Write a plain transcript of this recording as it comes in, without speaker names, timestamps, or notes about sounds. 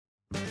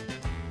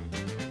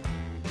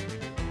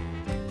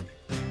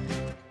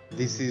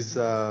This is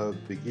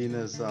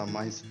Beginners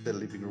Mindset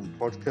Living Room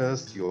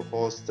podcast. Your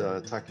host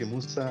Taki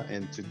Musa,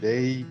 and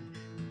today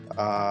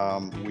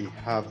we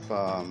have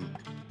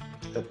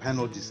a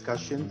panel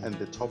discussion, and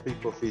the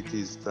topic of it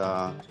is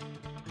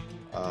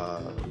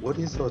what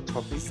is our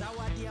topic?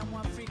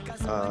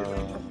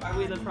 Are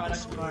we the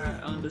product of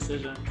our own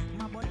decisions?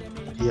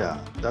 Yeah,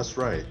 that's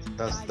right.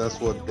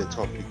 That's what the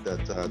topic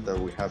that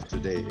we have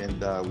today,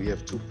 and we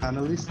have two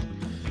panelists.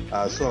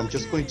 So I'm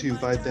just going to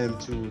invite them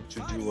to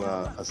do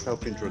a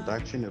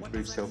self-introduction, a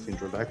brief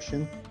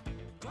self-introduction,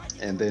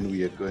 and then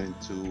we are going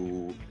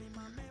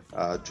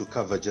to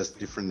cover just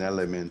different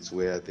elements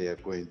where they are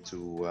going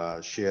to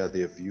share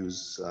their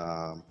views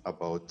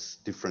about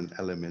different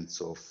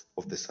elements of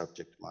the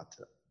subject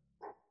matter.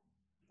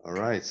 All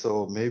right,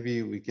 so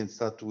maybe we can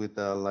start with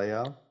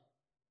Layal.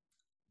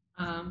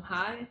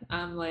 Hi,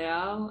 I'm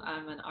Layal.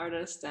 I'm an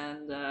artist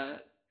and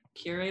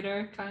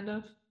curator, kind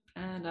of,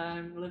 and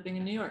I'm living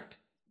in New York.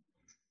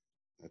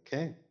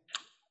 Okay.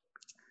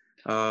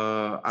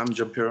 I'm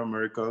Giampiero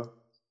Morrico,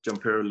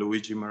 Giampiero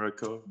Luigi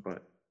Morrico,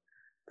 but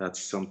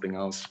that's something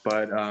else.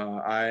 But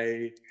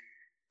I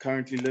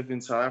currently live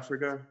in South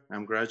Africa.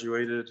 I'm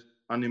graduated,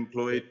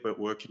 unemployed, but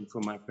working for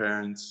my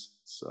parents.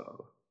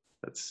 So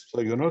that's.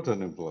 So you're not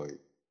unemployed,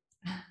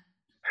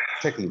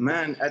 technically.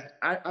 Man,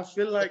 I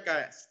feel like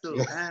I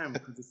still am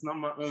because it's not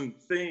my own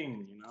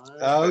thing, you know.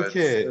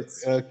 Okay,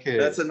 okay.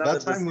 That's another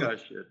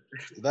discussion.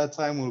 That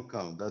time will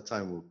come. That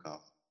time will come.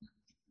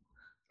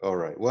 All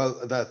right. Well,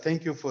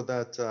 thank you for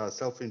that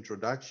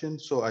self-introduction.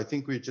 So I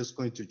think we're just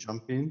going to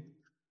jump in.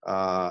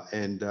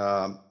 And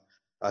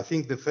I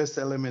think the first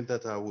element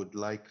that I would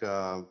like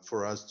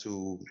for us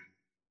to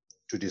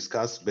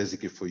discuss,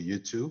 basically for you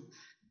two,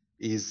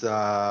 is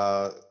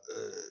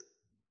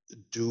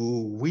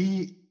do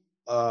we,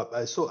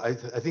 so I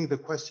think the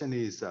question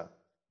is,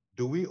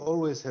 do we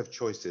always have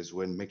choices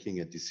when making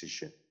a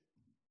decision?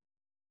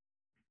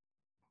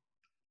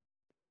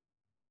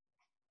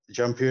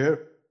 Giampiero,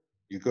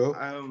 you go.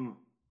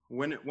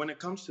 When it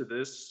comes to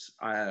this,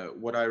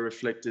 what I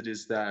reflected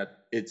is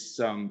that it's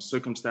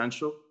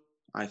circumstantial.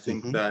 I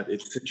think that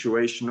it's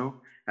situational,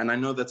 and I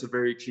know that's a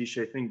very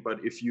cliche thing, but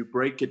if you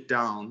break it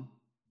down,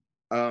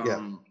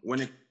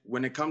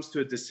 when it comes to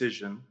a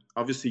decision,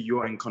 obviously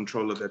you're in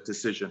control of that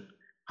decision.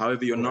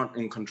 However, you're not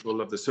in control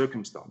of the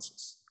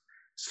circumstances.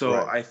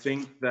 So I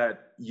think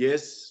that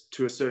yes,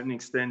 to a certain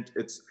extent,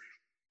 it's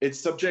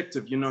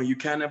subjective. You know, you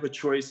can have a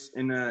choice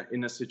in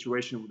a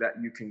situation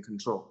that you can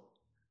control.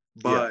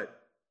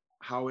 But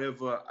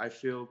however, I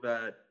feel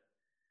that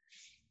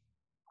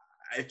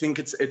I think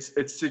it's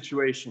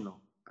situational.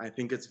 I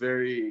think it's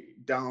very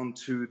down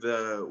to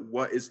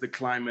what is the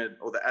climate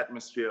or the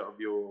atmosphere of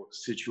your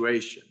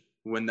situation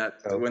when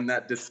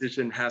that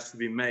decision has to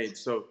be made.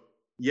 So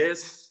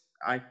yes,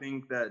 I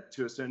think that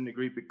to a certain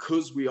degree,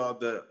 because we are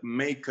the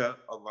maker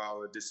of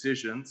our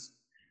decisions,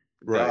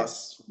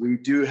 thus we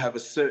do have a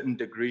certain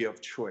degree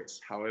of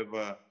choice.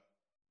 However,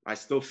 I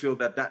still feel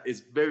that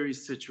is very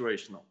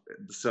situational.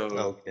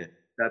 So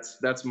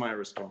that's my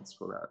response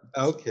for that.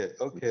 Okay,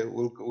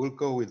 we'll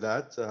go with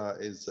that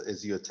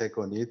as your take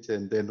on it,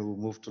 and then we'll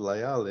move to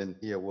Layal and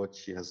hear what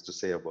she has to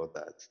say about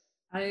that.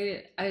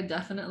 I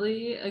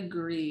definitely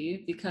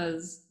agree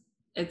because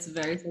it's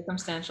very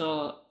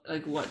circumstantial,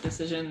 like what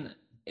decision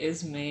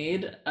is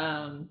made.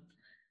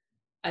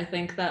 I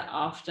think that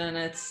often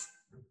it's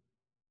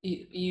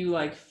you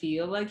like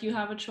feel like you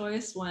have a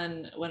choice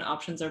when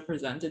options are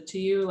presented to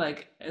you,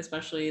 like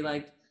especially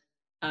like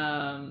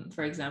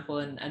for example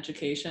in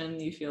education,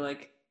 you feel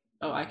like,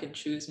 oh, I can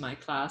choose my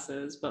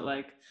classes, but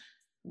like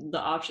the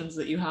options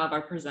that you have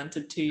are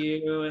presented to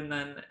you, and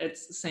then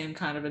it's the same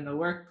kind of in the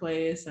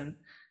workplace and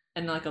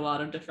like a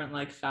lot of different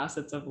like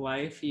facets of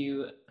life.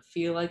 You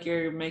feel like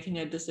you're making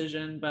a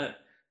decision, but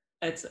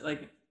it's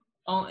like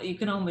you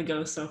can only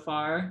go so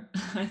far.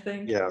 I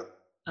think. Yeah.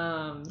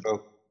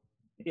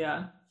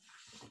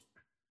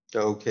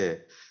 Okay,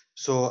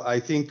 so I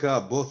think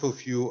both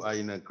of you are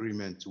in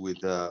agreement with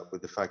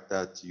the fact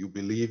that you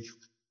believe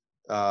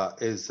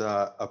as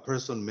a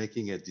person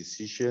making a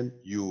decision,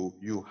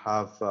 you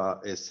have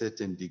a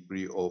certain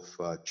degree of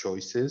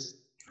choices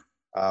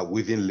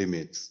within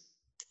limits,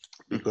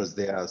 because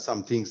there are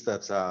some things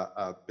that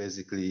are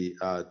basically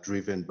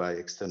driven by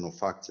external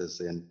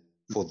factors, and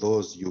for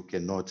those you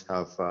cannot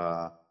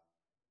have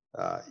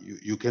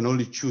you can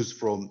only choose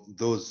from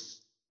those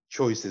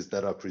choices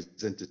that are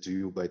presented to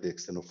you by the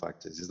external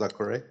factors. Is that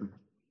correct?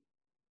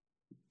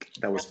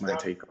 That was my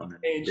take on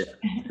it.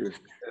 Yeah.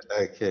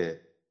 Okay.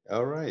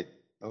 All right.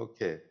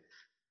 Okay.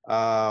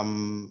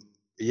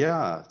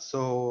 Yeah.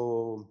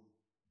 So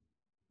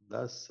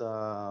that's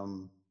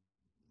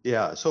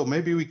yeah. So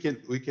maybe we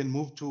can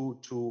move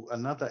to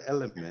another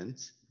element,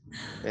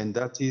 and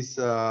that is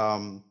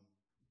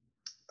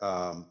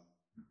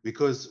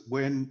because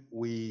when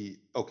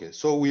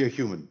so we are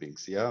human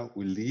beings. Yeah,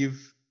 we live.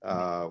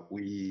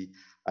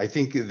 I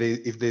think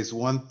if there's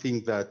one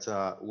thing that,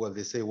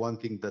 they say one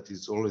thing that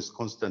is always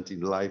constant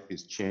in life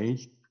is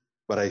change.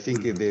 But I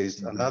think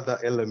there's another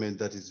element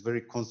that is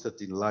very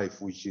constant in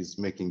life, which is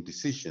making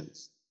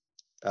decisions.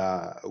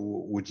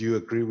 Would you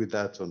agree with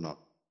that or not?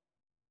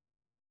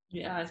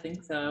 Yeah, I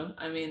think so.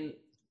 I mean,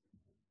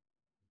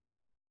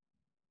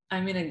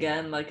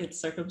 again, like it's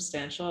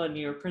circumstantial and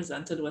you're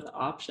presented with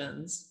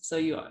options. So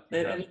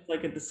it is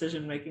like a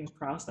decision-making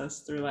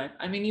process through life.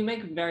 I mean, you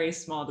make very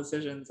small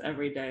decisions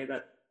every day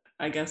that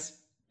I guess,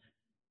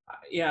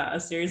 yeah, a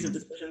series of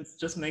decisions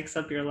just makes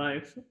up your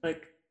life.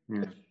 Like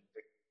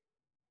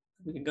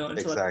we can go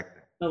into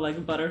Exactly. the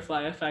like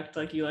butterfly effect.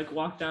 Like you like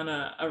walk down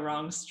a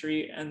wrong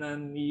street and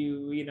then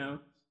you know,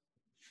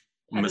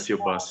 miss your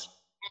bus.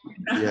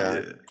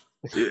 Yeah.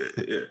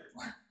 Yeah.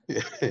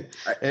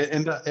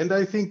 And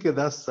I think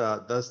that's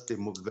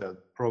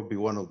probably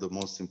one of the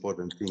most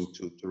important thing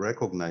to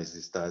recognize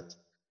is that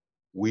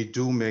we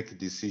do make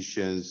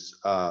decisions,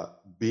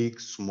 big,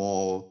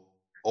 small,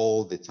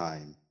 all the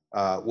time.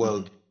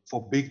 Well,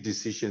 for big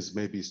decisions,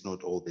 maybe it's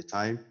not all the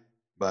time,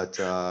 but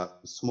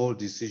small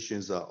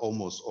decisions are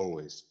almost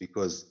always,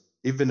 because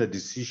even a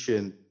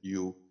decision,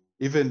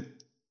 even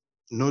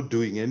not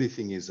doing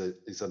anything is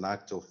an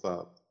act of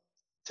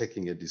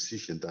taking a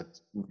decision that.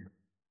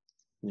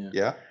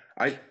 Yeah.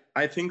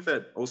 I think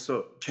that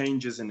also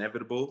change is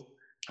inevitable.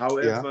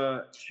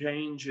 However,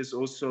 change is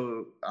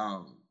also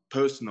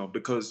personal,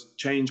 because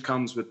change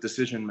comes with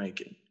decision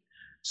making.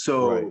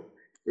 So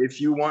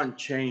if you want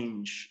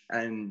change,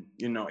 and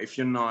if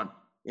you're not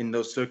in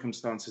those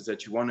circumstances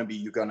that you want to be,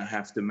 you're going to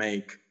have to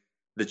make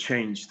the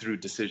change through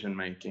decision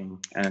making.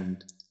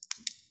 And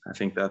I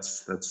think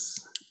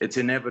it's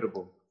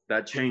inevitable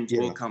that change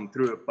will come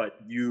through it, but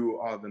you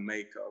are the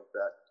maker of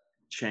that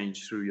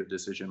change through your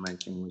decision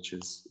making, which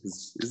is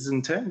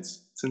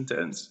intense. It's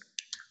intense,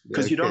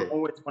 because you don't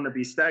always want to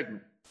be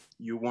stagnant.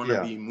 You want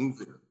to be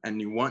moving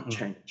and you want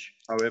change.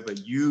 However,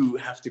 you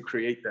have to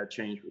create that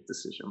change with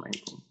decision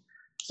making.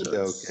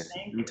 So it's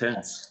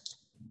intense.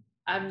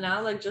 I'm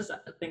now like just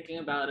thinking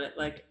about it.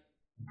 Like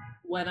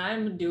when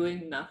I'm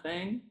doing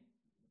nothing,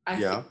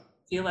 I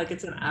feel like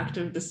it's an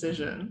active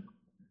decision.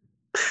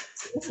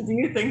 Do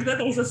you think that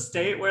there's a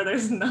state where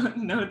there's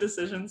no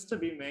decisions to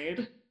be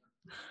made?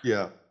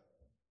 Yeah.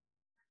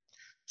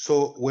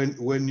 So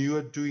when you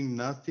are doing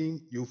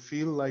nothing, you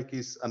feel like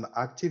it's an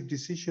active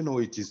decision,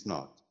 or it is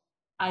not?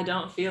 I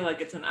don't feel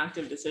like it's an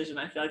active decision.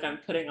 I feel like I'm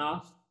putting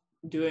off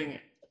doing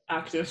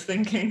active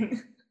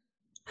thinking.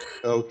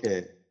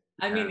 Okay.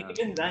 I mean,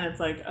 even then it's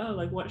like, oh,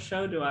 like what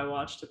show do I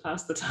watch to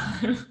pass the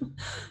time?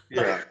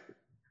 Yeah.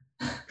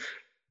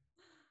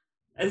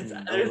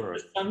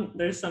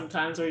 There's some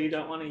times where you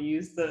don't want to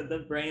use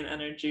the brain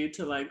energy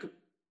to like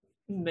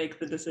make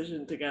the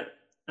decision to get,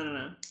 I don't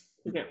know,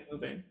 to get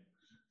moving.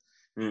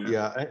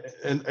 Yeah,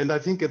 and I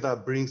think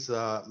that brings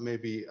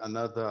maybe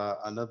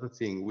another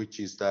thing, which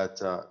is that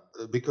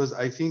because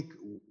I think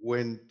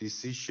when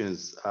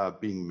decisions are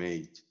being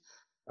made,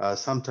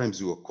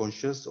 sometimes we are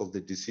conscious of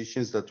the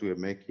decisions that we are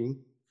making,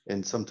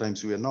 and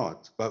sometimes we are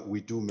not, but we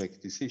do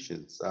make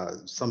decisions.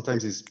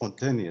 Sometimes it's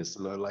spontaneous,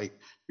 like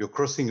you're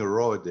crossing a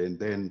road and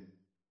then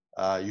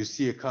you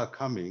see a car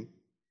coming.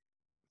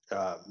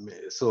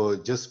 So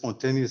just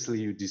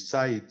spontaneously you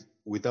decide,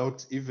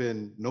 without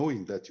even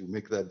knowing that you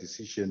make that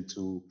decision,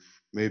 to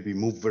maybe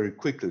move very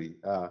quickly.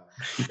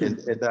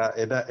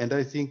 And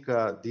I think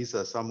these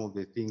are some of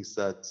the things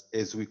that,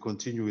 as we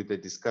continue with the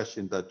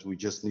discussion, that we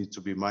just need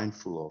to be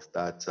mindful of,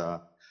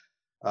 that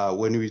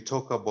when we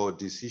talk about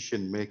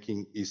decision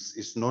making,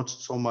 it's not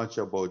so much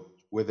about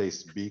whether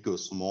it's big or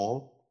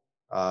small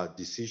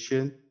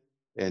decision,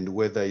 and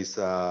whether it's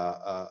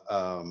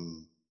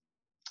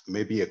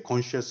maybe a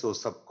conscious or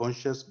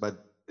subconscious,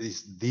 but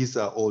these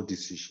are all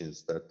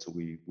decisions that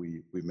we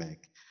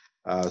make.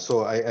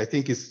 So I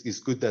think it's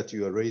good that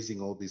you are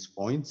raising all these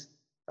points,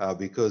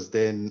 because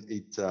then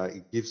it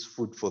gives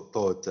food for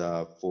thought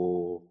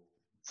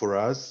for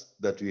us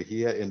that we're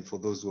here, and for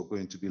those who are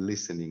going to be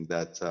listening,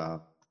 that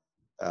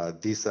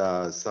these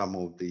are some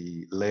of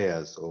the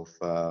layers of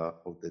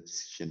the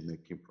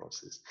decision-making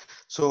process.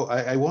 So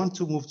I want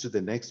to move to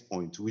the next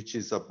point, which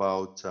is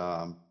about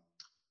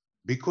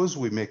because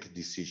we make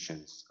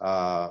decisions,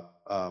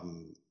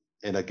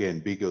 and again,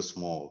 big or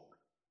small,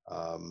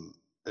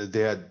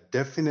 there are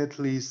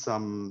definitely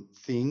some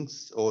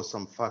things or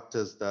some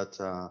factors that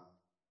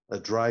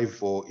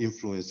drive or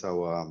influence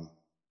our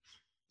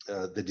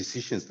the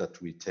decisions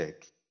that we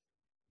take.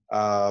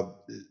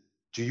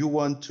 Do you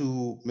want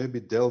to maybe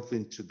delve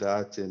into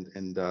that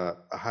and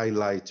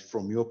highlight,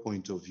 from your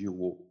point of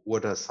view,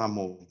 what are some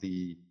of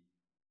the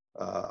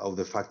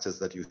factors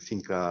that you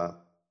think are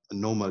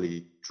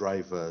normally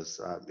drivers?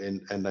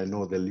 And I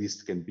know the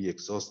list can be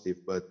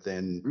exhaustive, but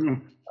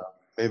then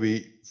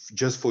maybe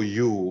just for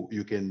you,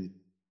 you can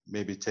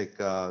maybe take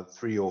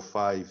 3 or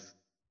 5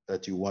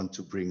 that you want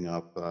to bring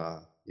up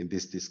in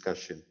this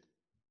discussion.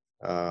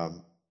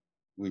 Who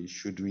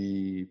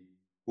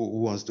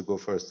wants to go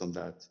first on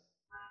that?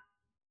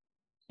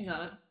 You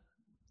got it.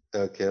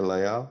 Okay,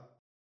 Layal.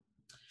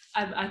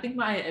 I think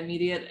my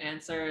immediate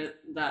answer,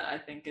 that I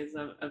think is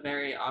a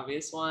very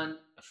obvious one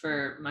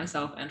for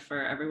myself and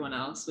for everyone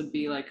else, would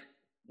be like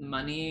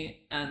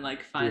money and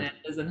like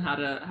finances and how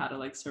to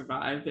like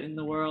survive in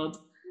the world.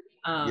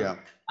 Yeah.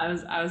 I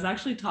was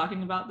actually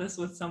talking about this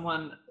with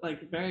someone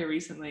like very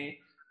recently,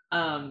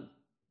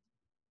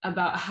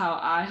 about how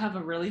I have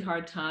a really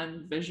hard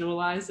time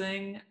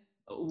visualizing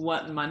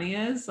what money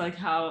is, like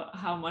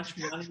how much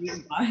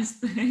money buys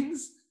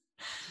things.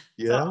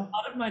 So a Yeah.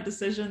 lot of my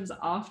decisions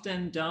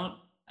often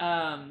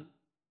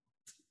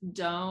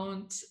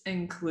don't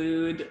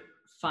include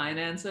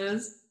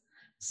finances.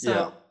 Yeah.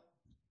 So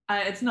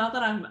it's not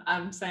that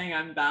I'm saying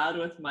I'm bad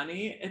with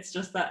money. It's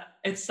just that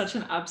it's such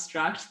an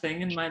abstract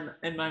thing in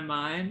my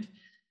mind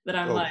that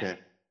Okay.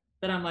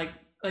 I'm like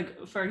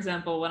for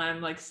example, when I'm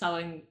like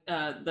selling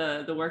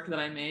the work that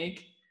I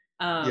make,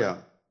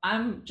 Yeah.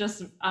 I'm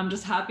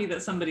just happy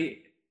that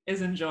somebody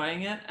is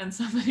enjoying it and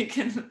somebody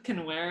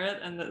can wear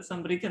it and that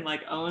somebody can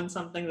like own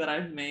something that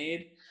I've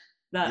made,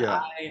 that Yeah.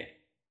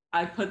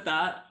 I put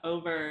that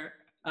over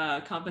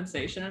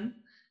compensation.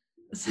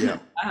 So Yeah.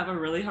 I have a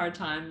really hard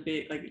time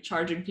like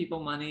charging people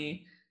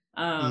money,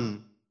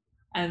 Mm.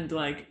 and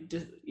like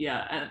just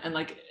and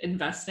like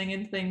investing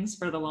in things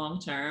for the long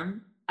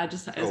term. I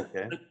just is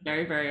Okay.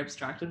 very, very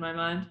abstract in my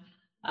mind.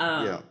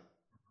 Yeah.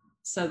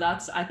 So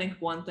that's, I think,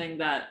 one thing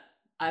that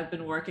I've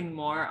been working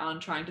more on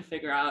trying to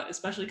figure out,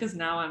 especially because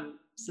now I'm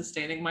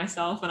sustaining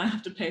myself and I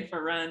have to pay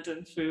for rent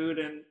and food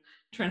and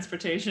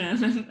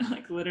transportation and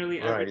like literally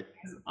Right. everything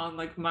is on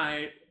like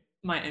my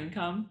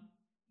income.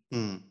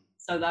 Mm.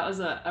 So that was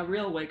a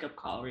real wake up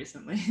call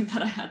recently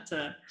that I had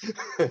to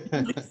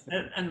like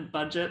sit and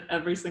budget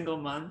every single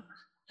month.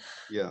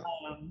 Yeah.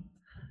 Um,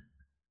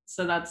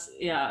 so that's,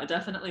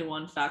 definitely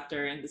one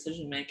factor in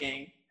decision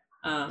making.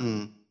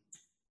 Mm.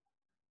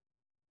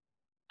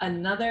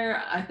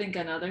 Another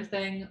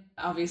thing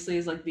obviously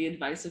is like the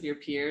advice of your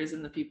peers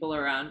and the people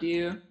around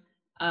you,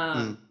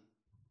 Mm.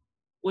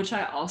 which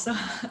I also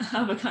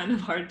have a kind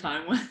of hard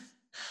time with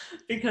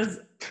because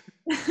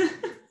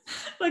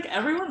like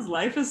everyone's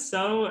life is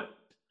so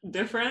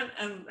different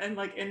and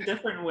like in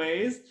different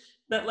ways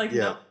that like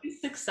Yeah.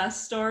 nobody's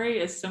success story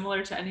is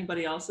similar to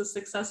anybody else's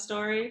success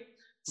story.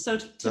 So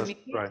to That's me,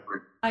 right.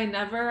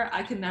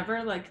 I can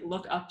never like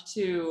look up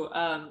to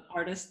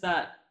artists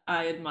that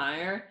I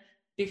admire,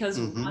 because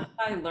Mm-hmm. once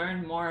I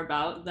learn more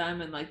about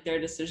them and like their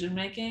decision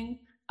making,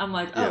 I'm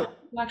like, Yeah. oh,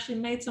 you actually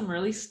made some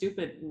really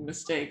stupid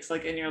mistakes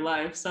like in your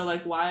life. So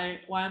like why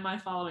am I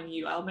following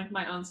you? I'll make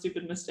my own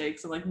stupid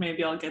mistakes and like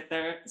maybe I'll get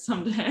there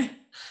someday.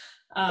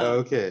 um,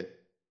 Okay.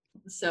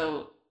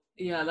 so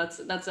yeah, that's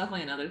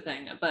definitely another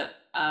thing. But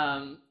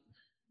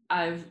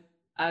I've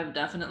I've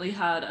definitely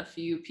had a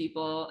few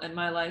people in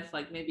my life,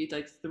 like maybe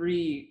like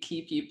three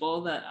key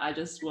people that I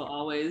just will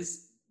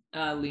always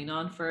lean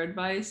on for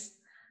advice.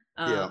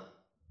 Um, Yeah.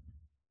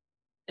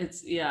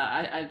 it's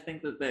I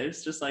think that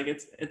there's just like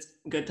it's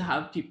good to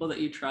have people that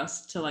you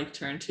trust to like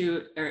turn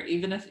to, or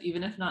even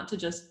if not to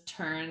just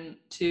turn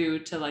to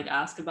like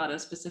ask about a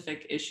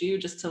specific issue,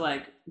 just to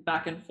like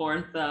back and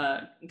forth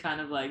kind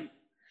of like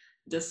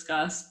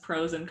discuss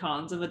pros and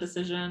cons of a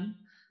decision.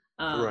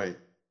 um Right.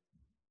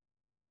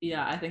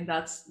 I think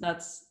that's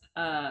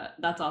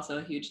also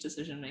a huge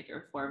decision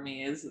maker for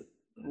me, is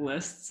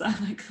lists. I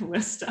like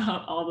list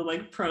out all the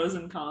like pros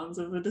and cons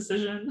of a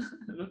decision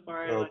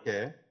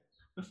Okay.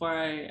 before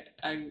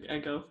I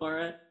go for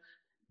it.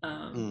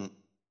 um Mm.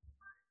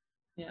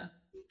 yeah,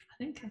 I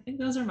think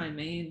those are my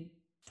main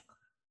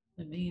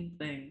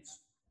things.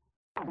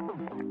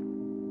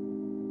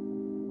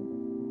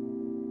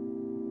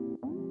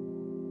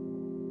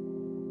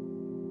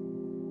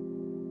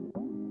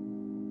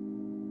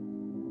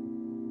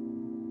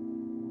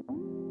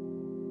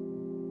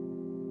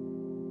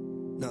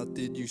 Now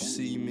did you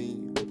see me?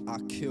 I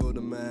killed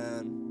a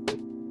man.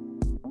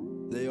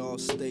 They all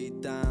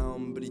stayed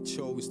down, but he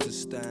chose to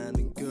stand.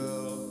 And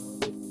girl,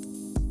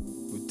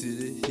 or did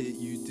it hit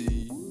you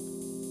deep?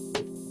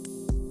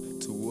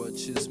 To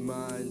watch his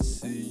mind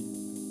see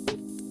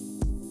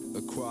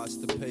across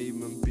the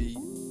pavement, beat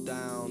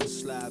down the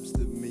slabs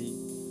that meet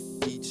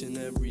each and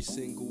every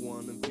single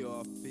one of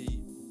your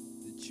feet,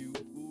 that you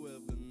will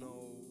ever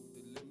know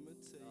the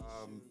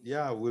limitations.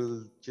 Yeah,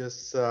 we'll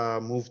just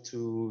move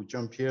to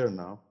Giampiero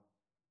now.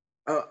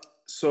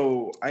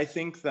 So I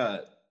think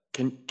that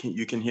can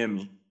you can hear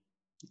me?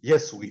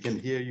 Yes, we can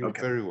hear you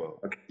Okay. very well.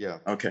 Okay. Yeah.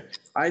 Okay.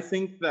 I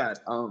think that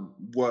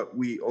what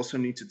we also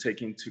need to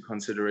take into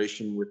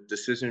consideration with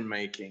decision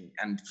making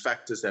and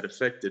factors that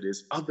affect it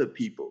is other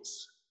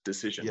people's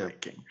decision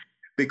making.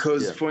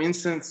 Because, for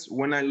instance,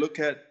 when I look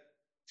at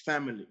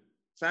family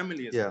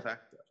is a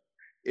factor.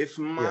 If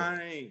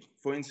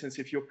for instance,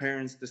 if your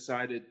parents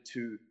decided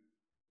to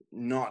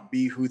not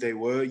be who they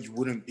were, you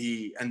wouldn't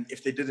be, and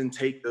if they didn't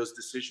take those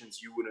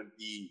decisions, you wouldn't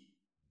be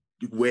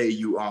where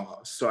you are.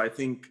 So I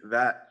think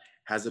that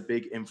has a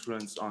big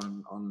influence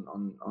on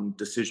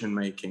decision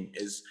making,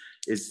 is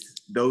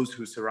those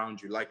who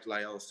surround you. Like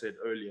Layal said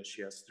earlier,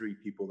 she has three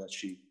people that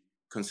she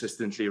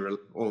consistently,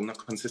 or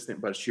not consistent,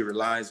 but she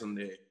relies on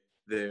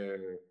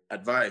their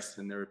advice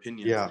and their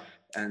opinions,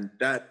 and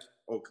that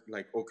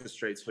like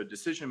orchestrates her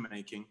decision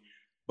making.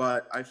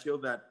 But I feel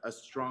that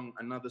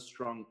another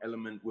strong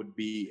element would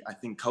be, I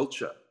think,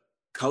 culture.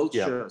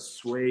 Culture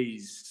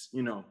sways,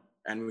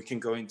 and we can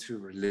go into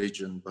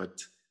religion,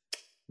 but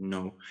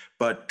no.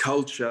 But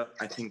culture,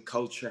 I think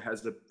culture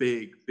has a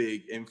big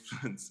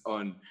influence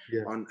on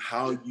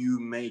how you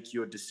make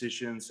your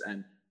decisions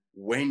and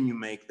when you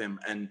make them,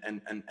 and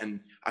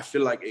I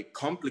feel like it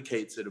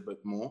complicates it a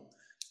bit more.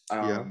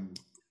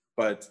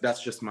 But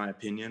that's just my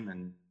opinion,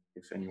 and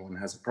if anyone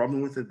has a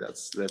problem with it,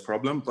 that's their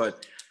problem.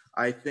 But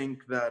I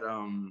think that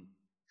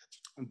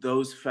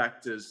those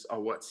factors are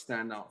what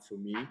stand out for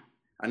me.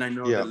 And I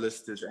know the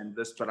list is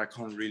endless, but I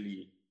can't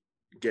really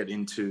get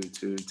into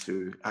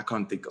I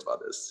can't think of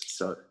others.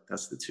 So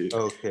that's the two.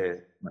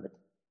 Okay.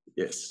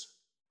 Yes.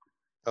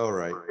 All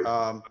right.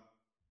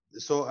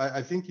 So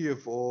I think you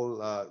have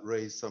all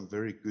raised some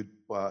very good,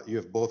 you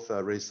have both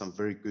raised some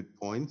very good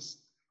points.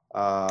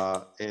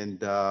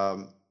 And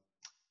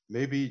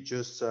maybe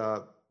just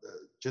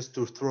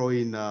to throw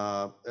in,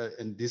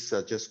 and these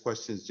are just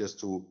questions just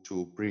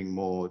to bring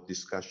more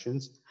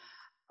discussions.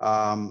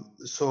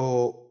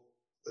 So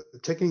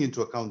taking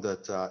into account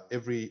that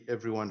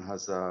everyone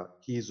has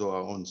his or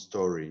her own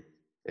story,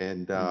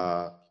 and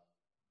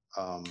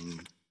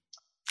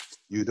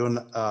you don't,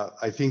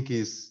 I think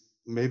is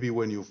maybe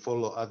when you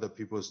follow other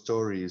people's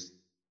stories,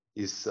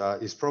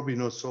 is probably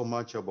not so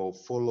much about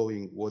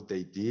following what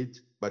they did,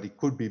 but it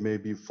could be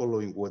maybe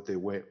following what they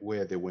were,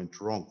 where they went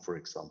wrong, for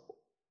example.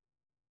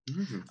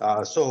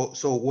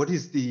 So what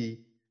is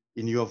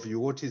in your view,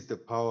 what is the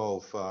power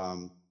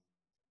of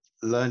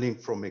learning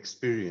from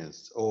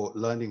experience or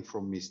learning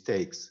from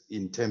mistakes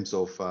in terms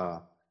of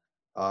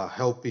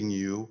helping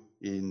you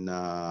in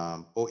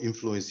or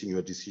influencing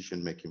your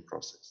decision-making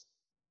process?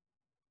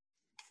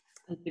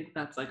 I think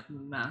that's like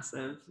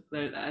massive.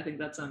 I think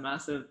that's a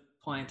massive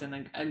point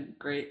and a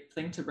great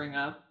thing to bring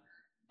up.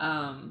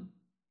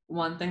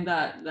 One thing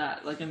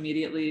that like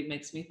immediately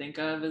makes me think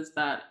of is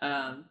that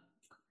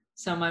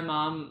so my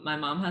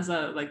mom has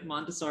a like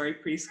Montessori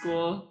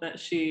preschool that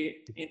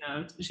she, you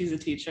know, she's a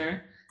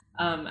teacher.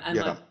 And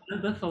like one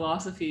of the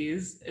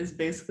philosophies is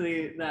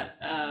basically that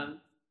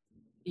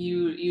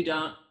you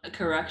don't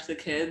correct the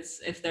kids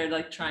if they're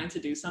like trying to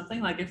do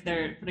something, like if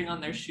they're putting on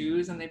their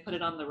shoes and they put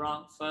it on the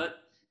wrong foot,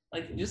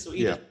 like you just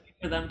wait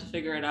for them to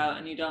figure it out,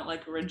 and you don't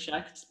like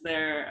reject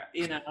their,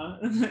 you know,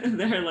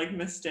 their like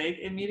mistake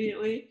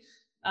immediately.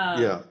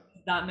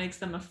 That makes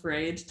them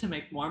afraid to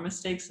make more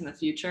mistakes in the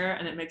future,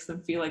 and it makes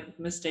them feel like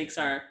mistakes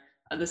are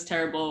this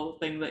terrible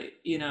thing that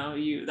you know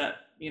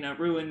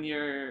ruin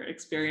your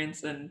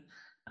experience. And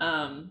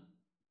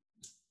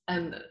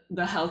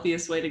the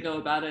healthiest way to go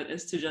about it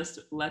is to just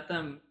let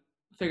them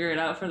figure it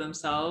out for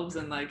themselves.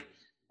 And like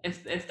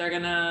if they're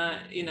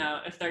gonna, you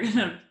know, if they're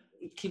gonna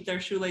keep their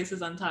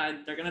shoelaces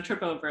untied, they're gonna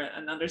trip over it,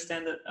 and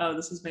understand that, oh,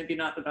 this is maybe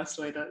not the best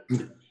way to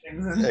do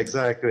things.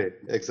 Exactly.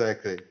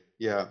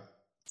 Yeah.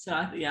 So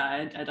I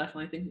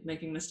definitely think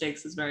making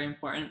mistakes is very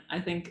important. I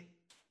think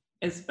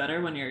it's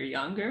better when you're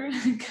younger,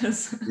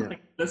 because like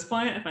at this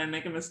point, if I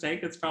make a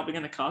mistake, it's probably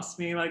going to cost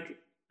me like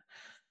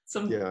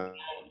some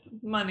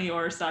money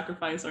or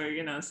sacrifice, or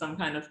you know, some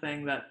kind of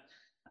thing that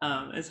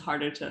is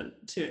harder to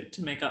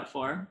make up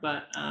for.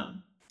 But I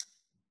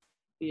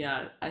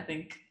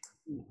think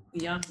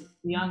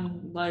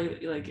young life,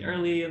 like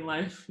early in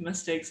life,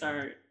 mistakes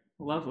are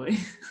lovely.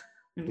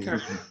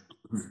 Encouraging.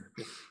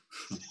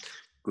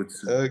 Good.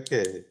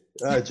 Okay,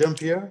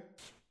 Giampiero?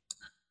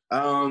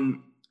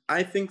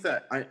 I think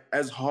that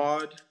as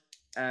hard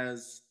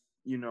as,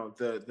 you know,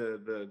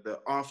 the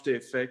after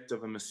effect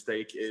of a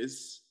mistake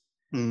is,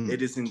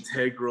 it is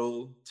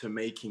integral to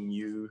making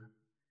you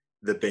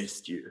the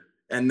best you.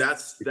 And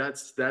that's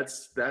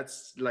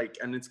like,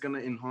 and it's gonna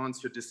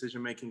enhance your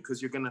decision making,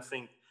 because you're gonna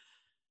think,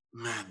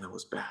 man, that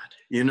was bad,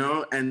 you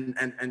know, and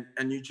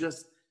you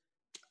just,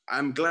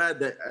 I'm glad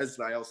that, as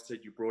Layal said,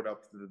 you brought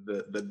up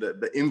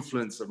the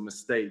influence of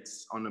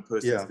mistakes on a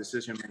person's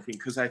decision making,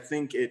 because I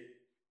think it,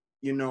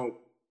 you know,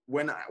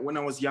 when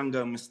I was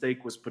younger, a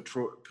mistake was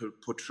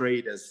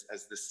portrayed as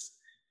this,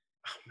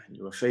 oh man,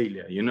 you're a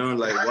failure, you know,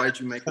 like, why'd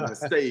you make a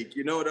mistake?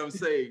 You know what I'm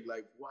saying?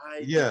 Like, why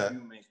did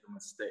you make a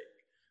mistake?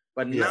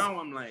 But now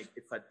I'm like,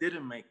 if I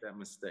didn't make that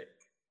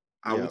mistake,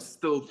 I would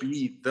still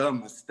be the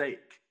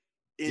mistake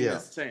in a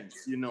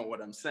sense, you know what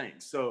I'm saying?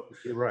 So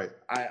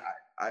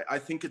I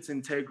think it's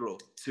integral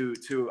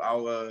to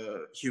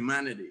our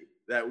humanity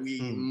that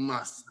we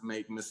must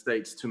make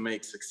mistakes to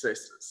make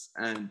successes,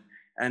 and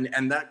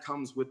that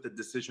comes with the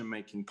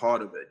decision-making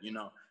part of it. You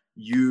know,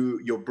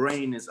 your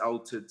brain is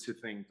altered to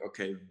think,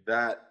 okay,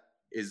 that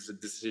is a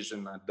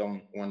decision I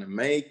don't want to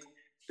make.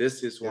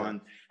 This is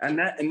one, and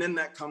then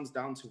that comes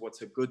down to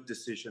what's a good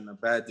decision, a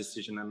bad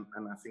decision, and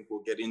I think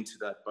we'll get into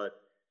that. But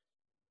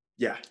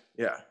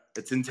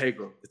it's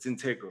integral. It's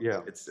integral.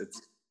 It's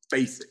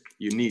basic.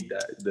 You need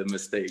that, the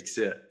mistakes.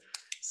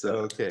 So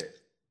okay,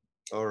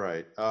 all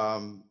right.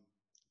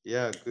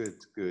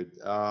 Good.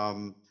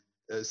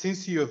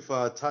 Since you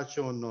have touched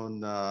on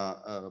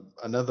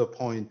another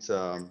point,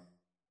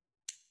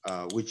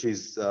 which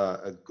is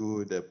a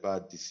good, a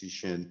bad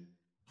decision,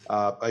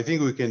 I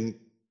think we can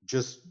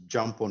just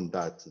jump on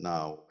that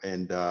now.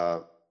 And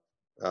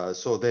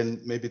So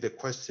then maybe the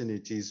question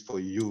it is for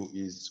you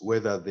is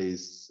whether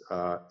there's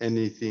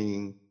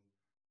anything,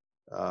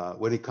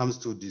 when it comes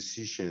to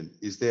decision,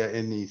 is there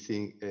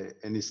anything,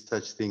 any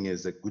such thing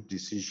as a good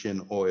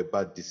decision or a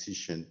bad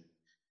decision?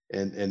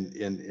 And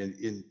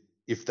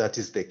if that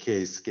is the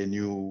case, can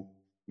you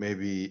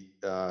maybe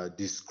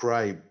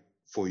describe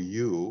for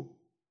you,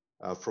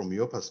 from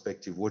your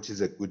perspective, what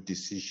is a good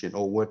decision,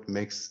 or what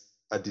makes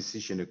a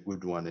decision a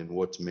good one and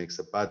what makes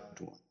a bad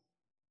one?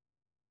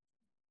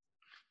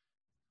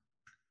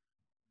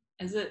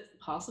 Is it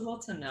possible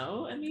to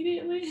know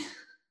immediately?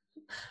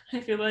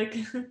 I feel like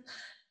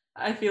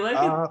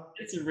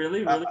it's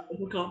really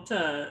difficult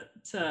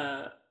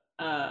to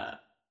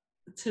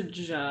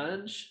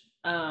judge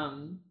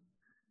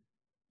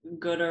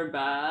good or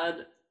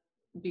bad,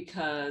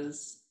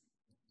 because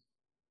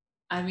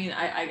I mean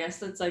I guess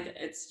that's like,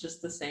 it's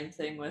just the same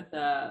thing with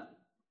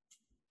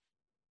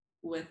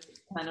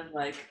kind of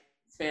like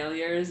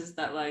failures, is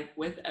that like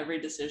with every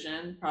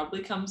decision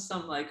probably comes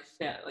some like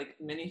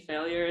mini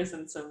failures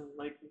and some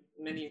like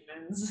mini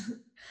wins.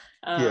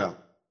 Yeah.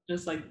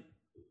 Just like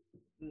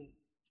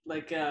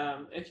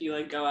if you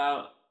like go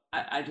out,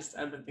 I've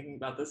been thinking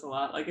about this a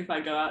lot. Like if I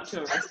go out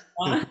to a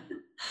restaurant,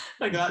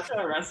 if I go out to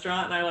a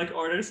restaurant and I like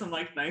order some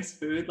like nice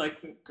food,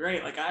 like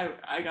great, like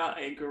I got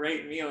a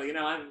great meal, you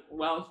know, I'm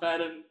well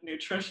fed and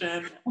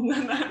nutrition, and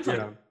then I'm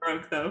like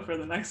broke though for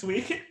the next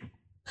week.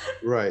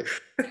 Right.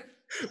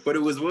 But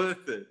it was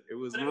worth it. It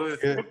was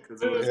worth it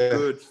because it was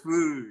good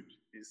food.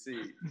 You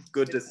see,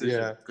 good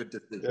decision. Good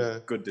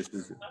decision. Good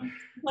decision.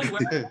 Like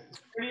where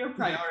do your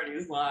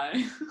priorities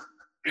lie?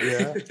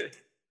 Yeah.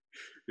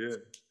 Yeah.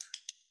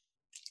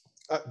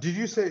 Did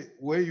you say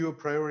where your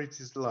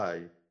priorities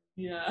lie?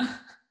 Yeah.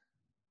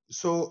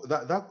 So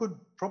that could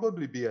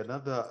probably be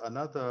another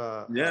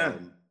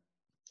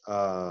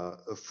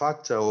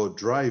factor or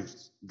drive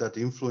that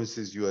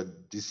influences your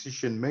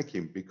decision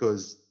making,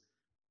 because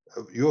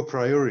your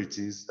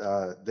priorities,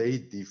 they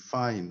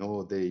define,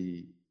 or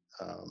they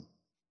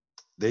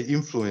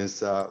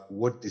influence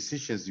what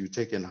decisions you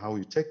take and how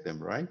you take them,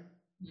 right?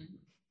 Mm-hmm.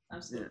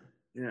 Absolutely.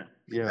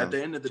 Yeah. At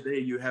the end of the day,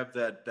 you have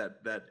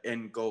that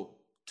end goal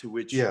to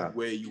which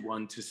where you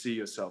want to see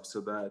yourself.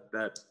 So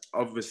that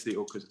obviously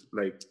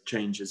like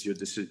changes your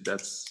decision.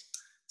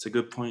 It's a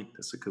good point.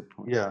 That's a good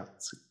point. Yeah.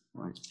 That's a good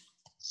point.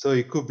 So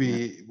it could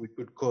be, we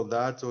could call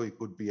that, or it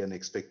could be an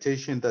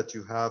expectation that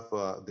you have,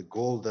 the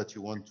goal that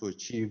you want to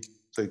achieve.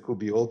 So it could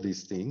be all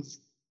these things,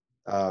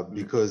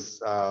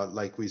 because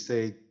like we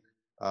said,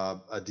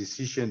 a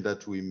decision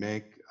that we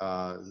make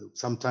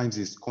sometimes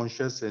is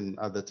conscious and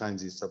other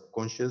times is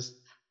subconscious,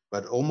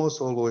 but almost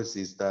always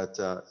is that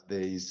there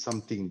is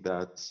something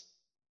that,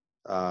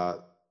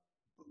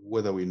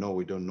 whether we know or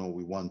we don't know,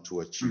 we want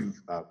to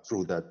achieve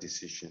through that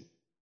decision.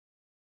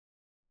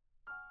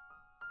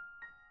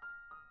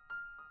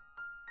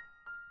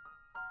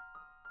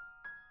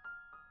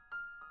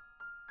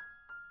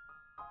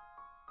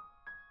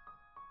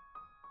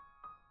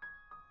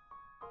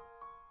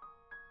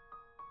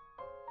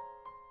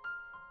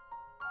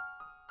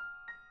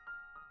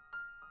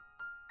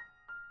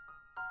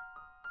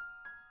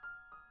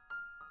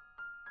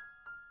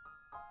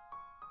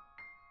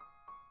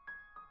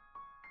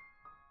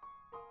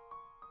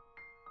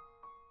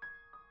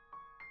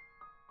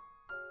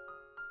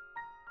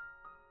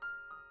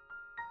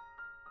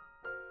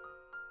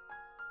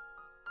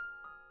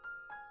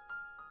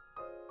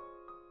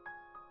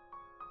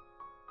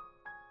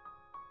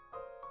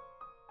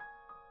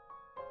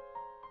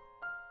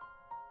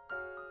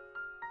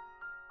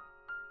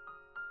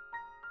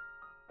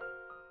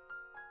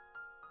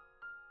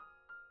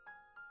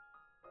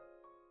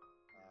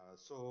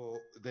 So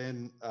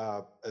then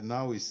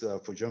now is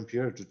for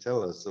Giampiero to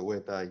tell us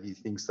whether he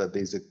thinks that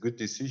there's a good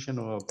decision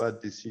or a bad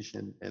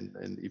decision,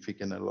 and if he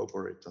can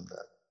elaborate on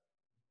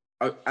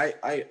that.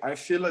 I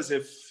feel as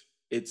if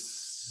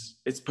it's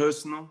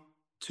personal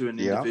to an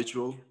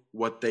individual,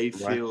 what they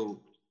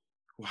feel,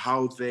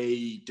 how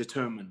they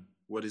determine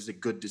what is a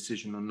good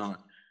decision or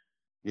not.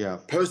 Yeah.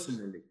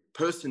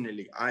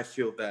 Personally, I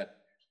feel that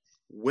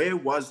where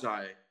was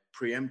I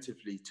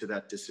preemptively to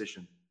that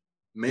decision?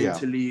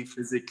 Mentally,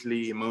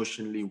 physically,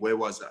 emotionally, where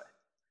was I?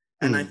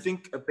 And I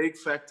think a big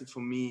factor for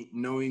me,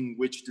 knowing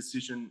which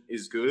decision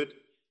is good,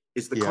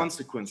 is the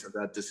consequence of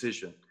that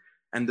decision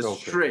and the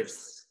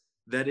stress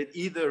that it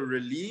either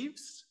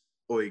relieves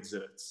or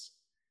exerts.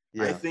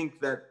 I think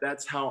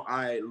that's how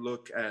I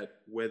look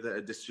at whether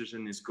a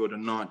decision is good or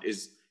not,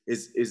 is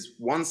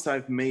once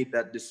I've made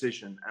that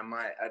decision, am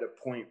I at a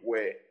point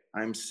where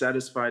I'm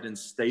satisfied and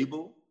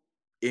stable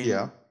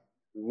in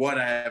what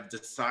I have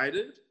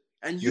decided?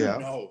 And you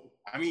know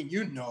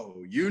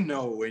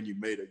when you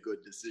made a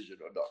good decision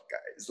or not,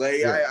 guys.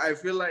 Like I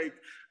feel like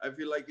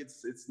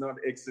it's not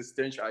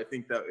existential. I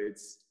think that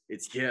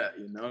it's here,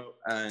 you know.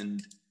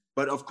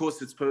 But of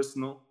course it's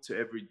personal to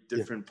every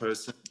different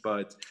person.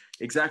 But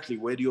exactly,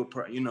 where do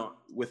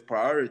with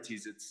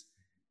priorities, it's,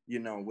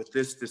 with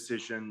this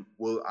decision,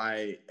 will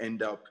I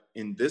end up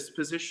in this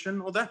position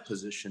or that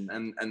position?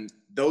 And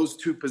those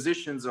two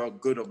positions are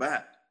good or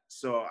bad.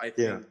 So I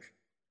think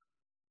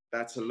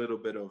that's a little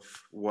bit of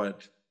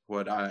what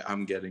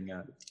I'm getting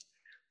at.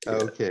 Yeah.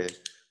 Okay.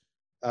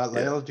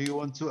 Layal, do you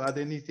want to add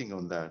anything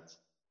on that?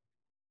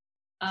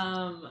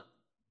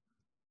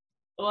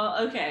 Well,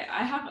 okay,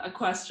 I have a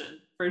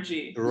question for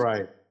G.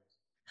 Right.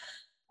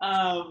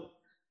 What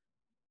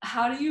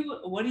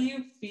do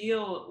you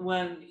feel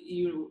when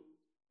you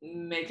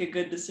make a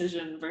good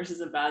decision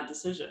versus a bad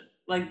decision?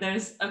 Like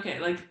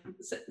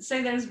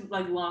say there's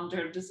like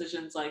long-term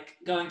decisions like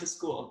going to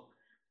school.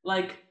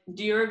 Like,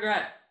 do you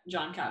regret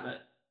John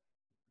Cabot?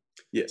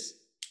 Yes.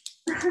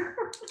 But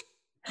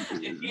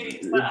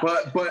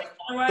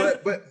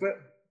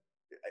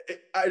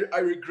I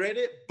regret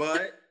it,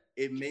 but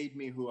it made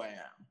me who I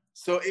am.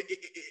 So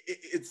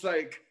it's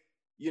like,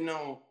 you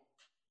know,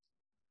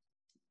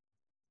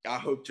 I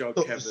hope John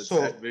Cabot's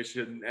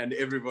admission and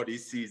everybody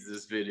sees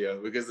this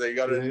video because they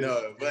gotta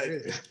know.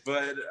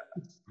 But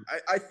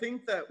I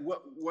think that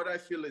what I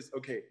feel is,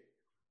 okay,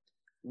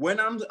 when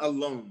I'm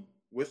alone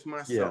with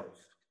myself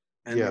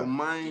and your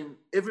mind,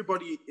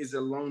 everybody is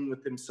alone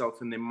with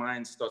themselves and their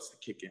mind starts to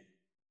kick in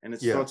and it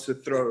starts to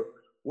throw,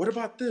 what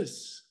about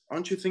this?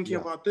 Aren't you thinking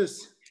about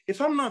this? If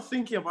I'm not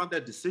thinking about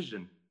that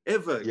decision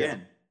ever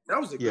again, that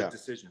was a good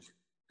decision.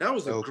 That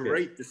was a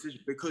great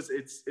decision because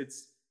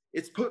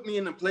it's put me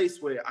in a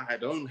place where I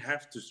don't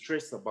have to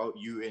stress about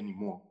you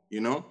anymore, you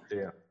know?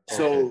 Yeah.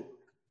 So,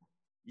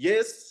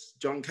 yes,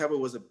 John Cabot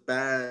was it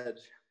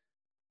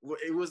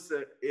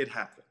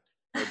happened,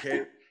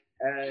 okay?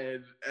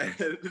 and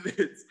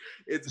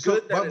it's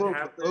good that it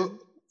happened.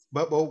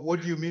 But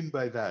what do you mean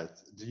by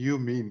that? Do you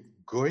mean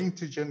going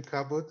to John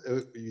Cabot?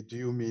 Do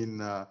you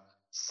mean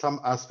some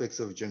aspects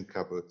of John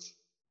Cabot?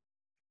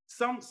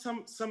 Some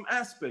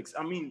aspects.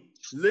 I mean,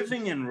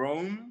 living in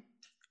Rome,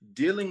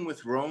 dealing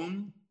with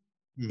Rome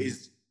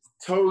is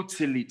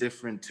totally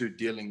different to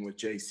dealing with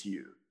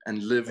JCU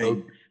and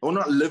living, or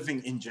not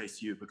living in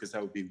JCU because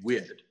that would be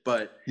weird,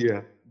 but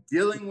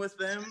dealing with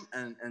them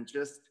and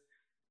just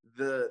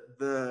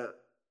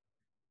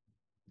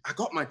I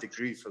got my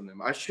degree from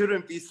them. I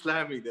shouldn't be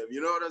slamming them,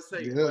 you know what I'm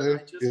saying? But I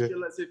just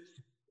feel as if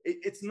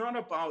it's not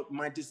about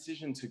my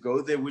decision to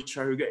go there, which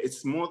I regret.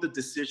 It's more the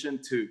decision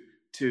to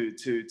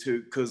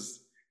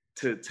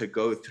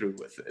go through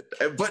with it.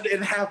 But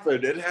it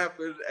happened,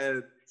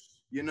 and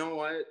you know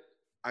what?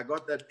 I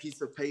got that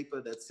piece of paper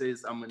that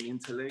says I'm an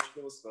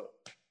intellectual, so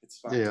it's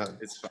fine. Yeah,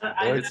 it's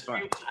fine. It's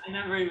fine. I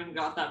never even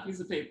got that piece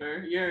of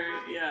paper. You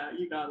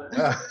got it.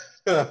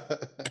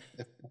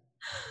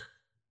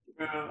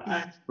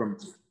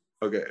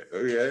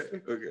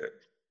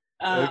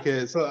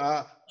 Okay.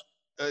 So,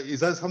 is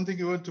that something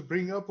you want to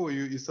bring up, or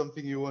is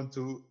something you want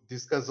to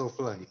discuss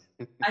offline?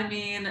 I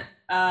mean,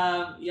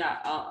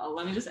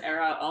 let me just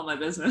air out all my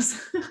business.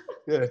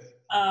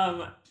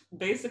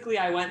 Basically,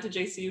 I went to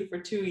JCU for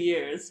 2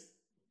 years.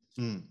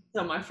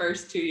 So my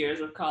first 2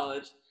 years of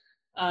college.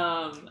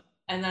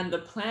 And then the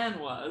plan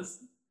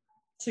was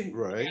to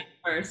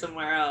transfer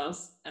somewhere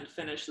else and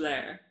finish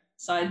there.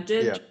 So I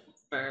did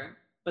transfer,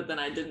 but then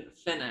I didn't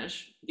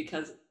finish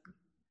because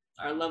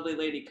our lovely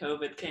lady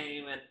COVID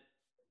came and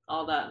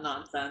all that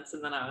nonsense.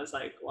 And then I was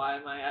like, why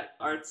am I at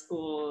art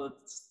school?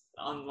 It's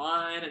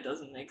online. It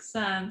doesn't make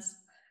sense.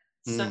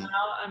 So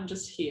now I'm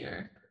just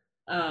here.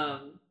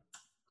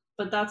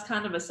 But that's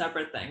kind of a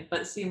separate thing.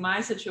 But see,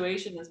 my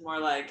situation is more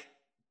like,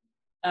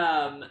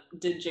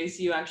 did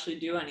JCU actually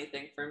do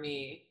anything for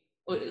me?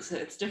 Well,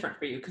 it's different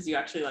for you because you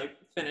actually like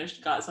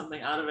finished, got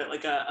something out of it,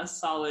 like a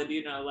solid,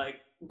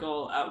 like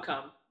goal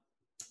outcome.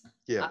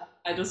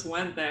 I just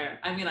went there.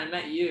 I mean, I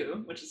met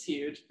you, which is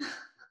huge.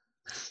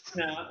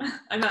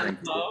 I met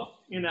Mo,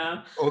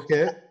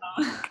 Okay.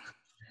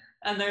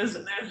 And there's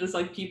just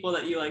like people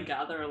that you like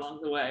gather along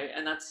the way,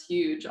 and that's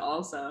huge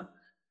also.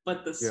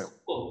 But the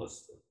school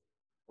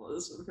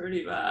was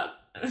pretty bad.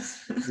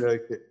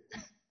 Okay.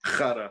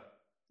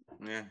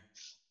 Yeah.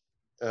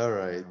 All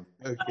right.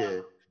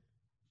 Okay.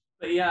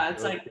 But yeah,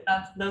 it's like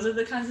those are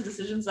the kinds of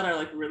decisions that are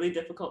like really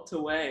difficult to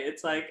weigh.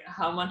 It's like,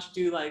 how much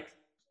do like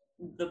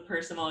the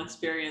personal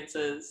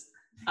experiences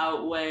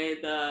outweigh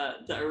the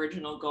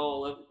original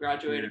goal of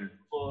graduating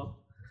school?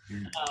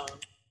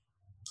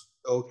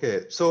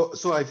 Okay.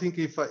 So I think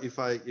if I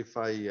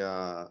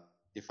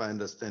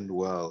understand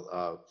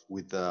well,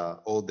 with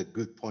all the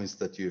good points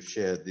that you've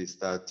shared, is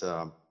that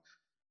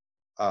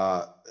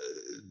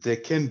there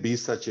can be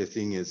such a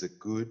thing as a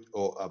good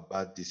or a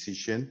bad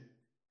decision,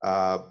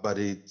 but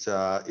it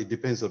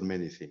depends on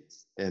many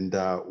things. And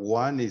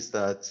one is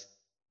that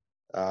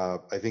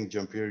I think,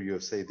 Giampiero, you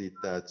have said it,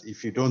 that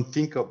if you don't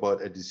think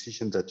about a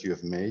decision that you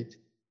have made,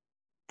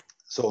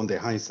 so on the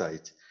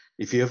hindsight,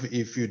 if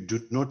you do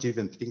not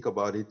even think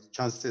about it,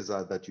 chances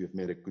are that you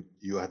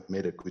had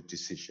made a good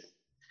decision.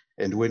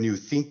 And when you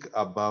think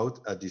about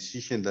a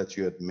decision that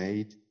you had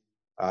made,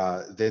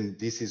 then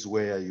this is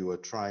where you are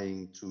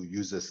trying to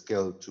use a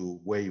scale to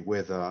weigh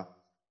whether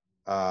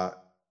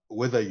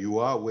you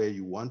are where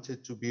you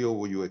wanted to be or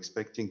were you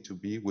expecting to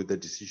be with the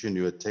decision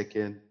you had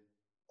taken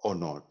or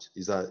not.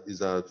 Is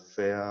that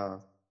fair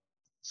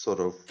sort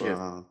of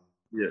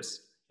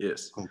yes.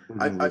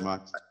 concluding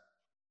remarks?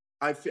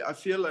 I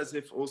feel as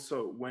if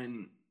also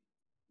when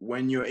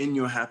you're in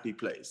your happy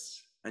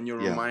place and you're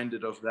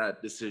reminded of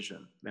that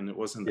decision, then it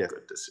wasn't a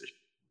good decision,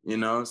 you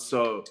know?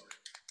 So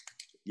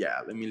yeah,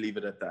 let me leave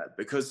it at that,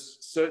 because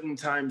certain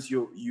times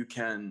you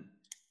can,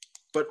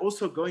 but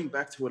also going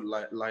back to what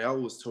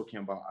Layal was talking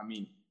about, I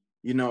mean,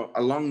 you know,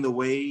 along the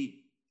way,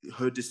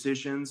 her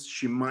decisions,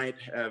 she might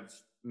have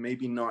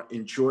maybe not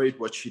enjoyed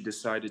what she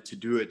decided to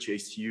do at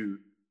JCU.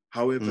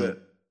 However,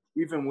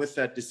 even with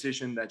that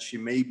decision that she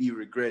maybe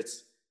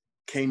regrets,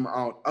 came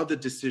out other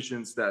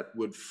decisions that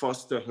would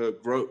foster her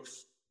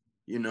growth,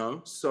 you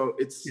know? So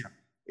it's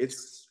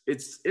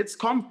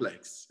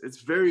complex.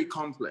 It's very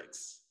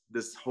complex,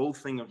 this whole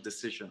thing of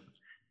decision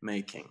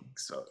making.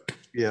 So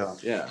yeah.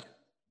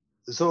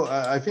 So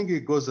I think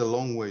it goes a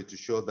long way to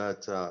show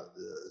that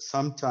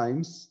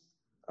sometimes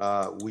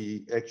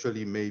we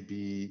actually may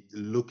be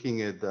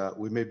looking at,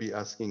 we may be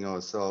asking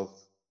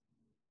ourselves,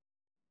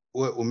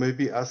 we may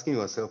be asking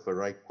ourselves the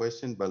right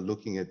question, but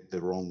looking at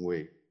the wrong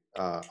way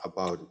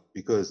about it.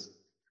 Because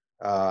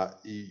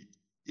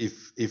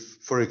if,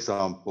 for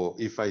example,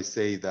 if I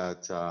say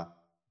that,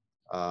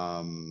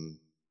 I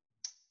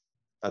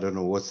don't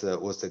know what's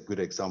a good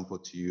example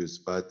to use,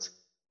 but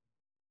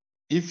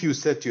if you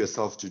set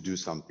yourself to do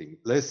something,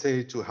 let's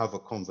say to have a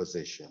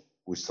conversation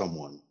with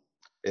someone,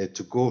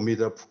 to go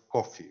meet up for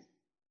coffee,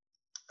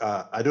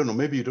 I don't know,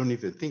 maybe you don't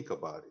even think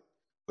about it.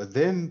 But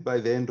then by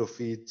the end of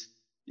it,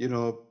 you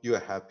know, you are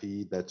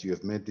happy that you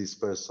have met this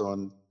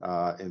person,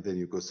 and then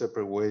you go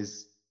separate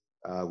ways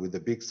with a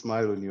big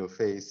smile on your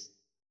face.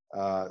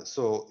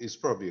 So it's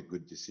probably a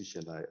good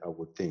decision, I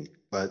would think.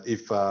 But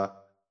if,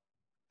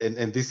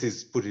 and this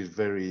is put it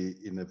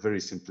in a very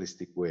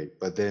simplistic way,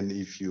 but then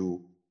if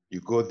you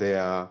go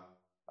there,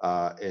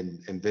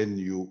 and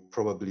then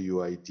probably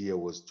your idea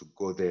was to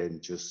go there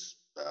and just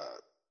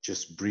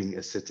bring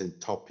a certain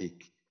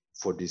topic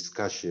for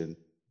discussion,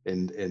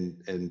 and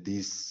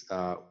this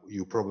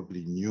you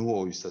probably knew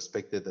or you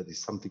suspected that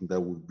is something that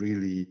would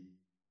really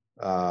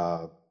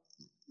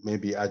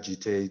maybe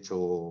agitate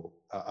or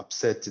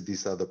upset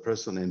this other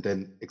person, and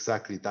then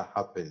exactly that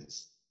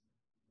happens.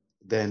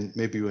 Then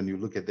maybe when you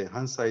look at the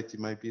hindsight, it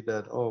might be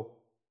that, oh,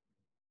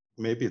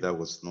 maybe that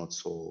was not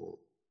so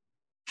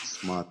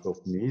smart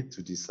of me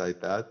to decide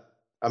that.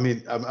 I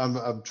mean,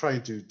 I'm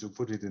trying to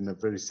put it in a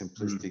very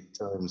simplistic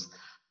terms,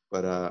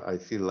 but I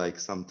feel like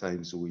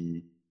sometimes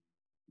we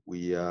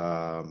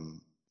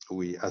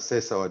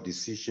assess our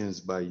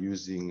decisions by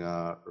using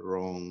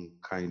wrong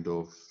kind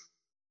of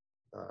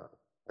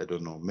I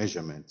don't know,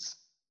 measurements,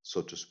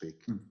 so to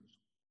speak.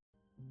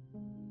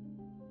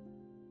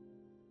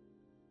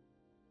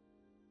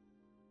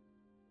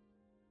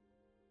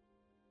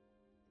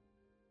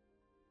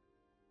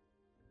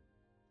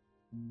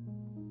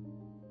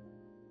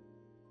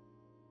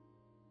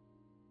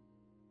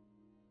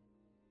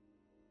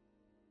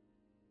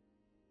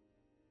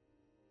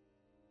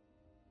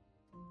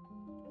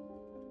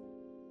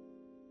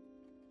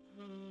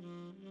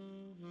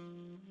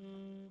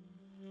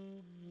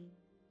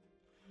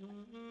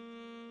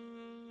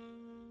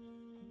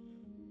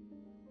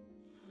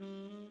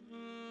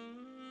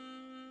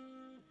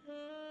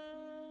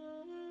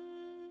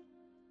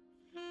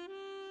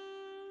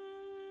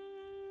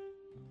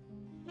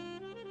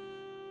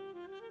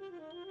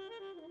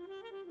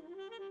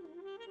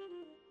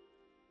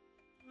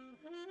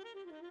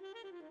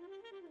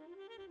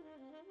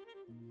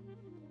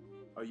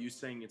 Are you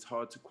saying it's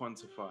hard to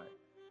quantify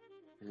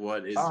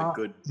what is a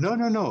good?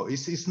 No.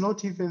 It's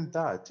not even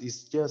that.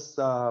 It's just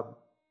I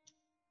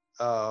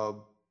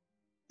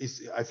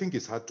think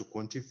it's hard to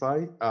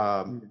quantify.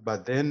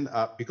 But then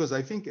because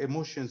I think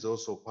emotions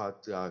also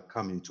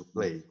come into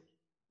play,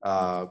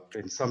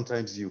 and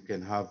sometimes you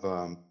can have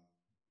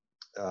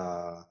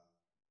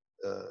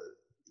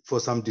for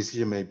some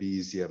decision may be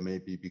easier,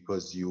 maybe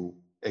because you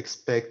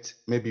expect,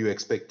 maybe your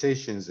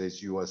expectations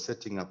as you are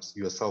setting up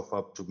yourself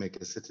up to make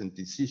a certain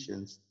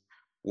decisions,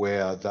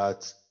 where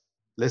that,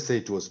 let's say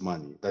it was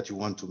money, that you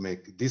want to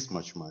make this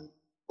much money,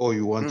 or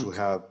you want to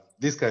have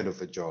this kind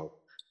of a job,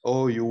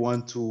 or you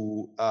want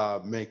to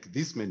make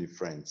this many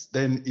friends,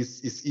 then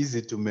it's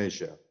easy to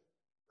measure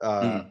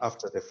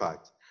after the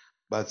fact.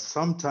 But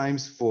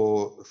sometimes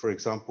for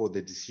example,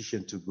 the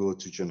decision to go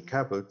to John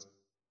Cabot,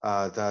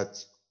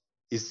 that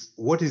is,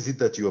 what is it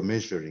that you are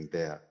measuring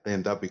there?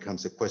 Then that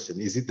becomes a question.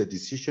 Is it the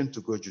decision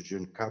to go to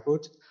John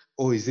Cabot,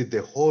 or is it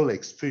the whole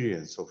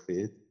experience of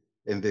it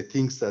and the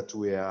things that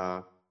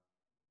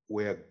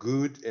were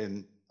good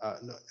and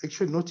no,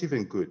 actually not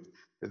even good,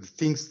 the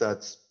things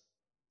that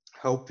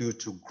help you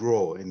to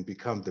grow and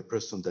become the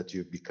person that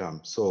you've become?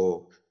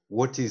 So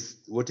what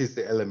is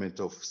the element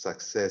of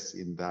success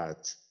in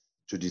that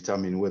to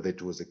determine whether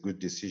it was a good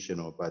decision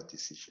or a bad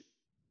decision?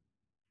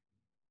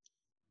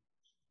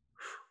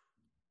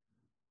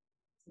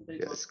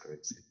 Yeah, it's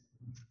crazy.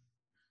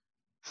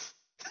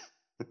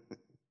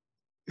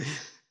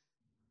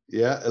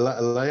 Yeah,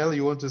 Layal,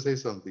 you want to say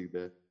something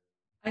there?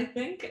 I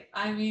think,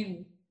 I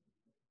mean,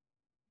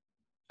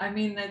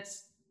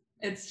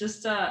 it's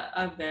just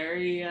a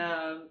very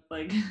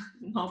like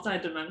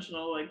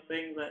multi-dimensional like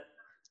thing that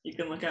you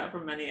can look at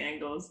from many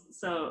angles.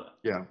 So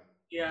Yeah.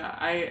 yeah,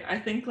 I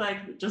think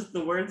like just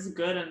the words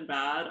good and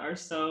bad are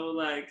so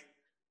like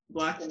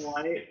black and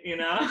white, you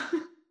know.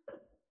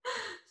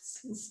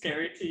 It's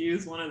scary to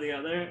use one or the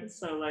other.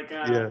 So like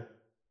Yeah.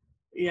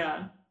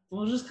 yeah,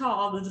 we'll just call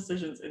all the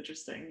decisions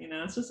interesting, you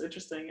know. It's just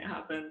interesting it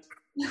happened.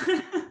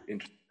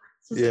 Interesting.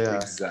 Yeah.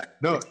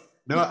 Exactly.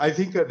 No, I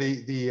think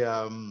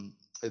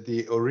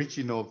the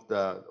origin of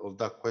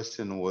that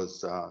question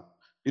was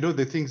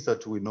the things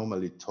that we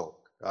normally talk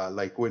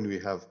like when we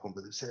have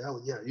conversation, say, oh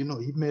yeah,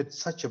 he made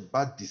such a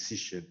bad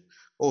decision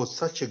or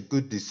such a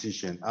good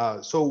decision.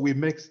 So we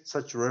make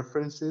such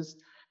references,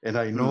 and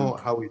I know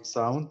how it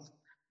sounds,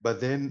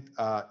 but then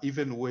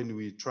even when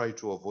we try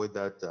to avoid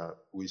that,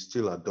 we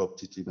still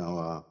adopt it in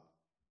our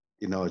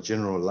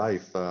general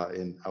life,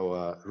 in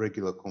our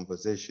regular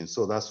conversation.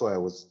 So that's why I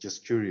was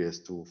just curious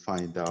to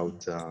find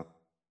out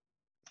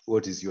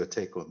what is your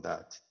take on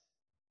that.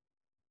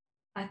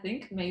 I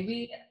think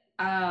maybe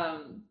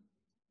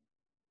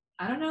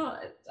I don't know.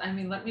 I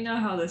mean, let me know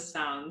how this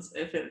sounds.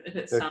 If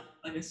it sounds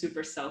like a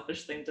super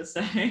selfish thing to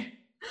say.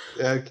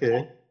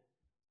 Okay.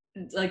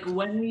 Like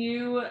when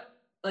you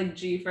like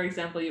G, for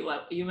example,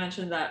 you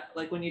mentioned that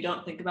like when you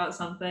don't think about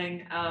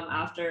something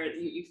after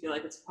you feel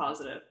like it's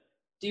positive.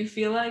 Do you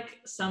feel like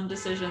some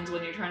decisions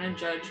when you're trying to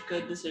judge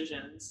good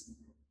decisions,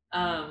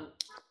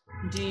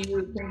 do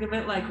you think of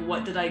it like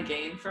what did I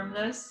gain from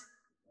this?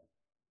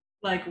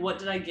 Like what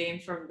did I gain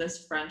from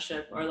this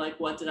friendship, or like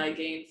what did I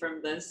gain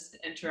from this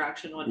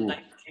interaction? What did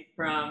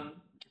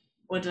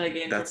I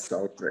gain That's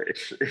from so great.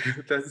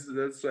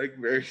 that's like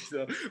very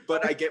so,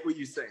 but I get what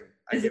you're saying.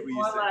 Is it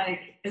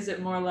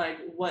more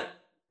like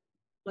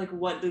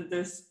what did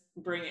this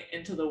bring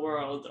into the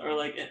world, or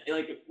like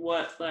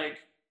what like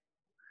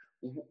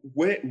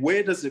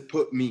where does it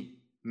put me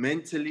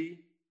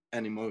mentally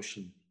and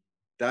emotionally?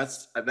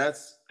 That's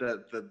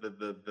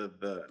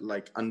the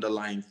like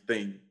underlying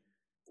thing.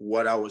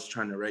 What I was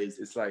trying to raise.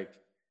 It's like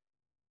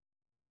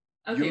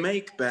you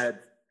make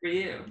bad for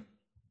you.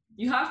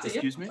 You have to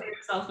put me?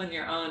 yourself in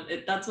your own.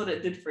 That's what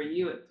it did for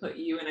you. It put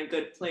you in a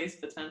good place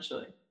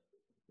potentially.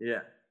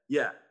 Yeah.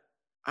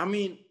 I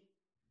mean,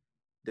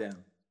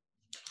 damn.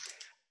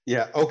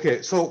 Yeah.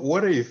 Okay. So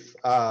what if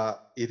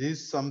it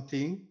is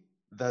something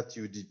that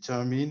you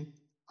determine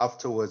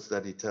afterwards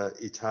that it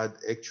had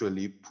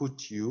actually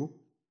put you,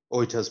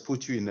 or it has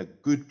put you in a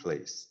good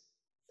place,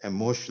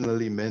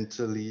 emotionally,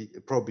 mentally,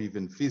 probably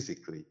even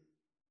physically,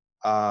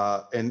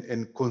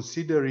 and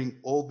considering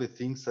all the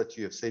things that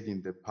you have said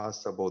in the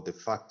past about the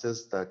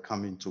factors that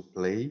come into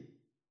play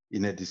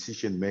in a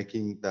decision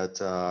making, that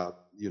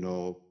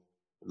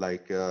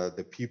like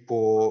the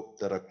people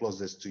that are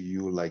closest to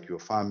you, like your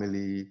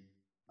family,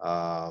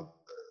 uh,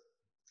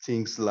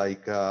 things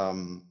like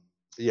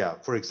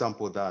for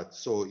example, that,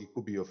 so it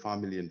could be your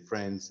family and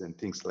friends and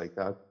things like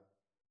that.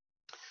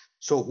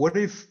 So what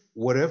if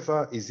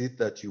whatever is it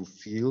that you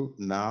feel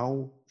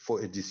now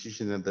for a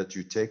decision that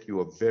you take,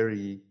 you are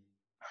very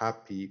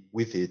happy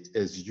with it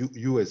as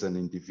you as an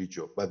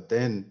individual, but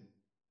then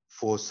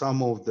for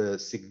some of the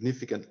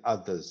significant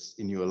others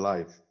in your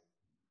life,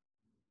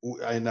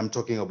 and I'm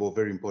talking about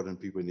very important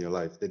people in your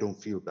life, they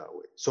don't feel that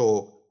way.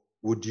 So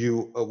would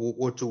you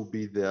what would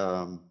be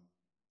the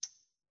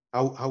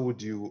how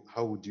would you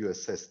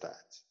assess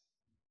that?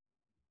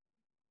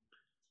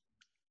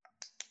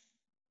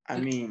 I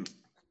mean,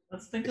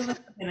 let's think of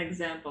an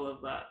example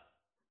of that.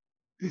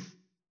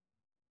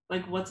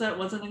 Like what's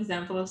an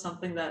example of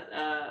something that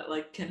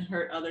like can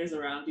hurt others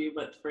around you,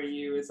 but for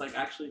you is like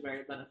actually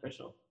very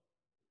beneficial?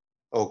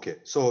 Okay,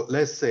 so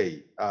let's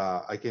say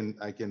I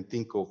can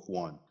think of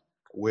one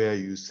where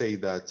you say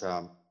that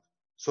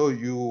so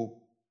you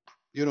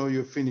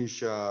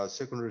finish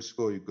secondary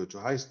school, you go to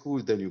high school,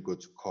 then you go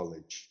to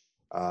college.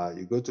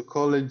 You go to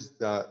college.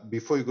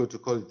 Before you go to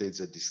college, there's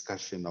a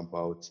discussion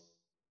about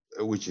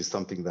which is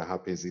something that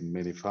happens in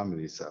many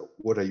families.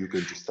 What are you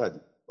going to study?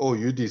 Oh,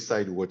 you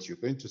decide what you're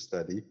going to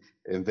study,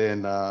 and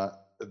then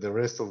the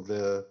rest of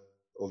the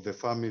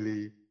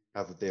family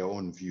have their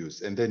own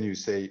views, and then you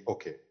say,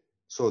 okay,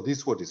 so this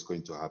is what is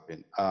going to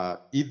happen.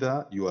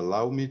 Either you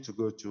allow me to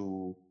go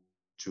to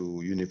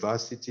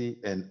university,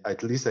 and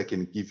at least I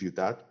can give you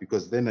that,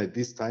 because then at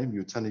this time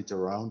you turn it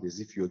around as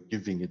if you're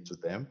giving it to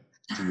them,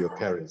 to your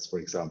parents, for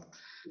example.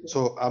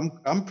 So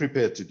I'm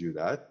prepared to do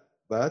that,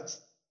 but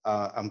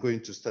I'm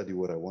going to study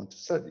what I want to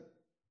study.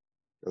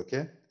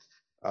 Okay.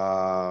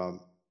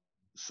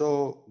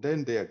 So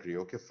then they agree.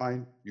 Okay,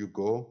 fine. You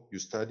go, you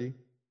study.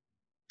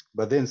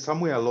 But then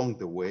somewhere along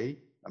the way,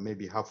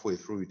 maybe halfway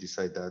through, you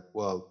decide that,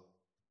 well,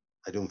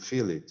 I don't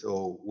feel it,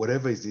 or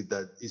whatever is it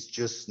that is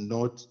just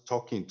not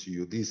talking to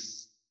you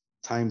this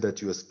time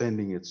that you are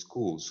spending at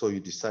school. So you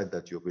decide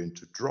that you're going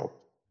to drop.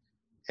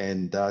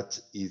 And that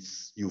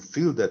is, you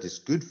feel that it's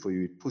good for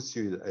you. It puts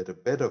you at a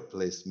better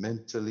place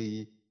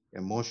mentally,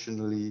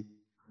 emotionally,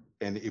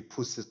 and it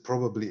puts it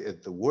probably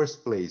at the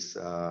worst place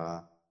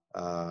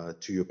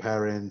to your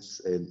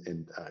parents,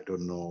 and I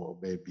don't know,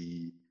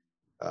 maybe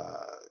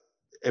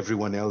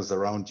everyone else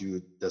around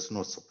you does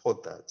not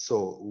support that.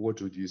 So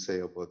what would you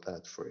say about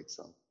that, for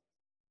example?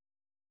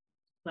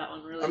 that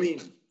one really. I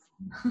mean,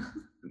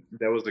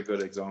 that was a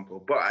good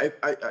example. But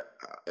I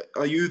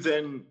are you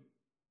then,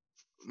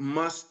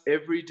 must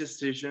every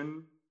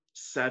decision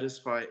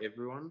satisfy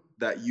everyone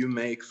that you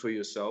make for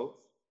yourself?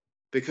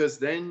 Because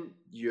then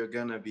you're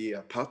gonna be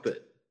a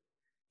puppet.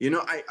 You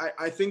know,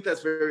 I think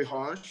that's very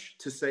harsh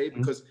to say,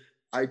 because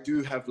I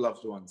do have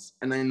loved ones,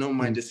 and I know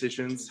my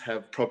decisions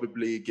have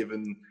probably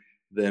given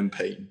them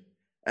pain.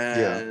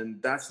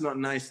 And that's not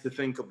nice to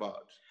think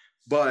about.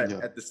 But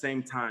at the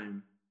same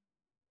time,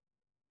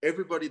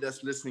 everybody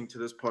that's listening to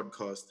this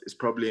podcast is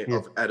probably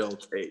of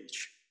adult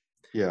age.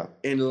 Yeah.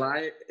 In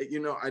life, you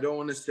know, I don't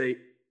want to say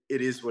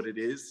it is what it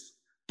is,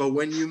 but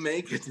when you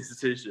make a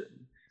decision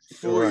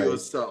for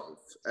yourself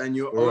and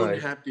your own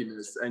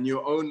happiness and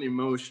your own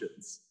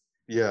emotions,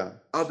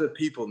 other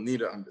people need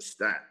to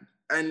understand.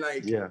 And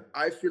like,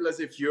 I feel as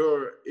if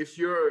you're,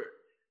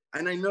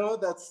 and I know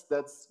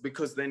that's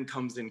because then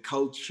comes in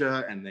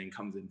culture and then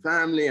comes in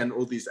family and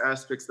all these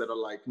aspects that are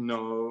like,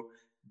 no,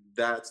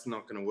 that's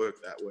not going to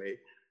work that way.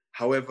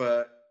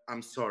 However,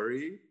 I'm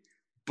sorry,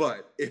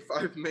 but if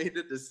I've made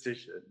a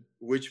decision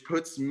which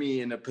puts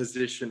me in a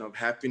position of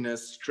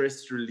happiness,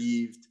 stress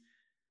relieved,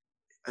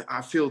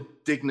 I feel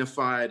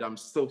dignified, I'm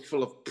still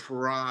full of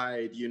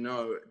pride, you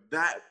know,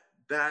 that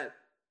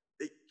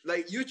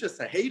like, you're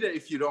just a hater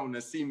if you don't want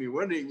to see me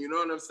winning, you know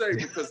what I'm saying?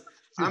 Because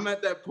I'm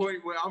at that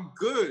point where I'm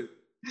good.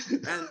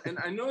 And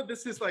I know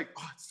this is like,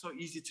 oh, it's so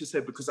easy to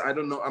say, because I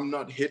don't know, I'm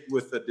not hit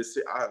with a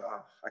decision.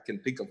 I can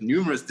think of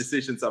numerous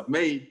decisions I've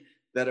made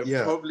that have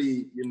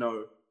probably,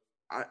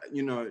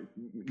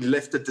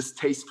 left a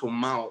distasteful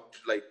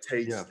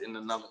taste in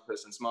another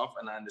person's mouth,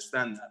 and I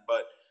understand that.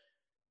 But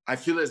I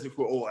feel as if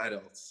we're all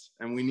adults,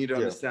 and we need to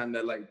understand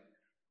that, like,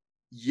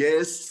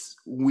 yes,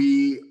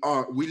 we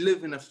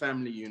live in a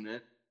family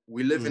unit,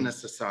 we live in a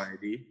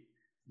society,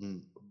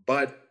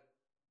 but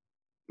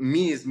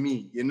me is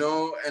me, you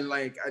know, and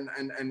like,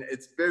 and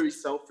it's very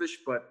selfish,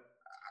 but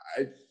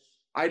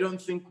I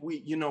don't think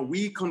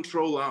we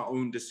control our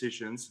own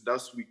decisions,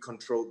 thus we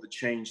control the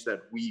change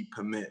that we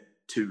permit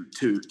to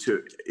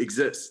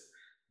exist.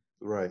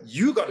 Right.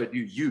 You got to do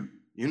you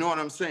know what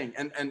I'm saying?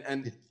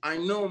 And I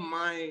know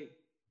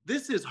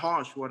this is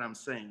harsh what I'm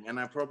saying, and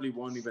I probably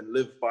won't even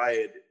live by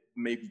it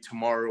maybe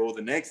tomorrow or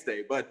the next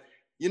day, but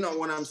you know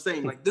what I'm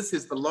saying? Like, this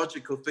is the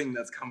logical thing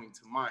that's coming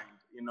to mind.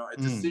 You know, a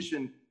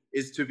decision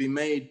is to be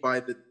made by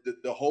the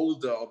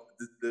holder of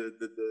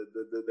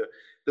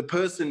the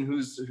person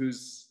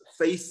who's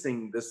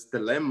facing this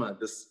dilemma,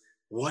 this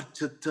what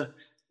to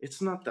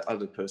it's not the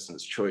other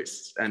person's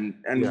choice, and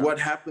what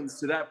happens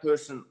to that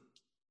person.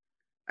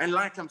 And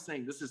like I'm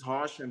saying, this is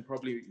harsh, and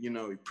probably, you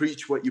know,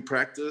 preach what you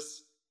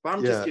practice, but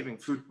I'm just giving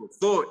food for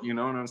thought, you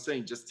know what I'm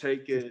saying? Just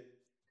take it,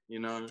 you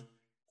know.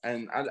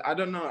 And I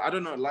don't know,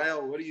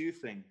 Layal, what do you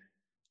think?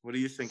 What do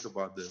you think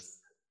about this?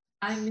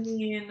 I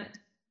mean,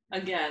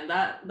 again,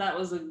 that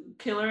was a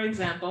killer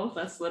example.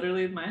 That's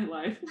literally my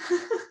life.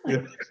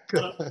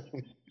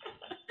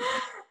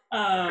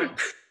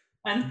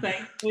 And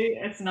thankfully,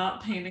 it's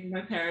not paining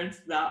my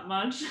parents that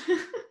much.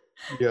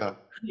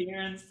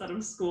 Here instead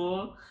of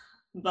school,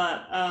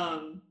 but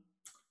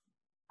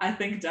I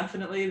think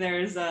definitely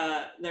there was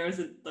a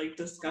like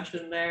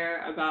discussion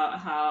there about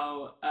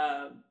how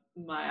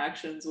my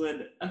actions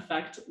would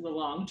affect the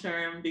long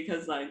term,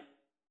 because, like,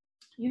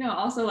 you know,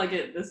 also like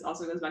this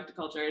also goes back to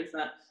culture, is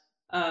that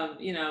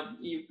you know,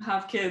 you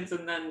have kids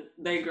and then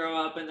they grow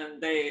up and then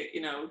they,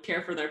 you know,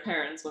 care for their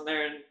parents when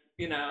they're in,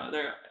 you know,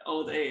 their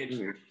old age.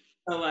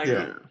 So like,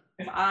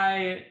 if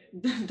I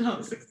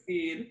don't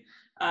succeed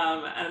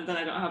and then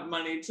I don't have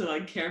money to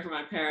like care for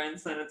my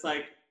parents, then it's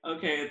like,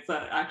 okay,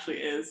 that actually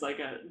is like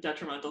a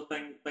detrimental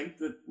thing, like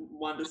the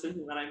one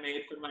decision that I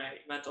made for my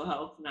mental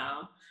health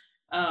now.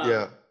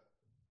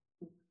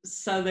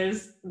 So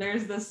there's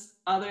this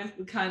other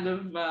kind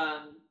of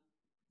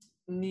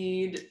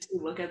need to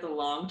look at the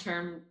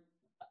long-term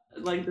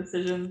like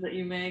decisions that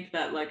you make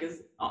that like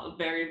is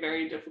very,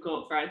 very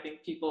difficult for, I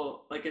think,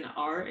 people like in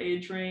our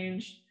age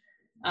range,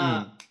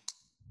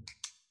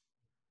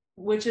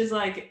 which is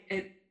like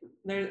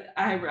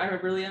I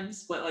really am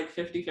split like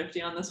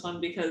 50-50 on this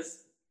one,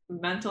 because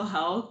mental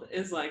health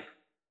is like,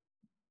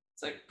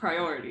 it's like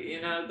priority,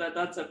 you know,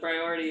 that's a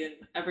priority in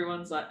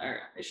everyone's life, or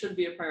it should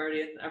be a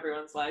priority in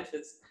everyone's life,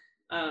 is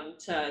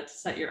to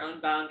set your own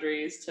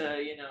boundaries,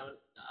 to, you know,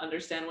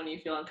 understand when you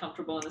feel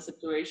uncomfortable in a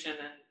situation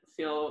and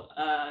feel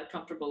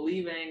comfortable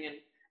leaving and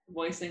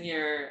voicing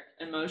your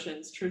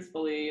emotions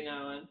truthfully, you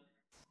know, and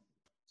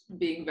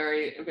being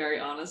very, very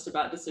honest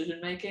about decision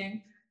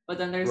making. But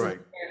then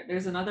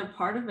there's another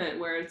part of it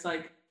where it's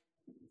like,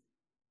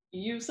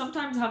 you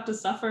sometimes have to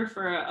suffer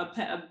for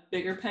a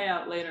bigger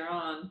payout later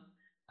on.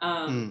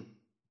 And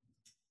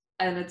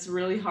it's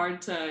really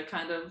hard to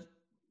kind of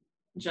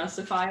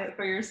justify it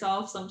for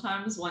yourself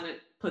sometimes when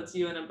it puts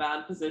you in a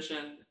bad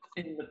position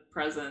in the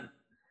present.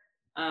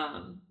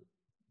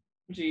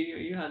 G,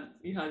 you had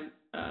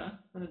an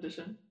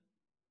addition?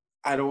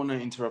 I don't want to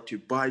interrupt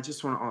you, but I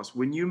just want to ask,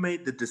 when you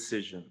made the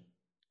decision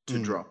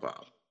to drop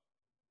out,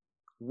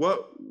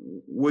 what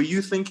were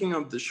you thinking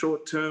of, the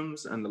short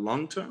terms and the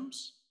long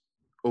terms?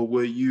 Or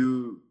were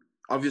you,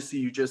 obviously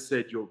you just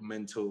said your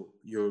mental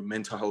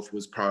health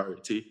was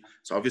priority.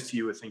 So obviously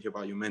you were thinking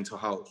about your mental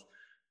health.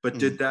 But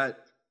did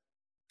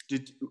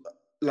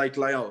like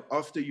Layal,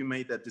 after you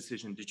made that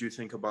decision, did you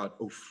think about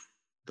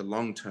the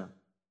long term?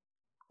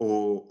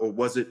 Or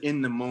was it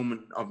in the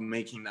moment of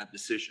making that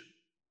decision?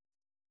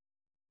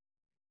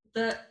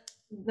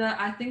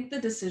 I think the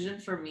decision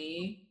for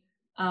me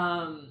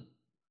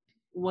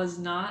was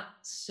not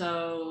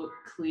so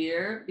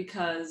clear,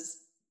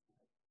 because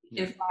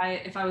if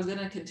I was going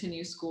to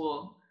continue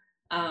school,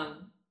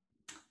 and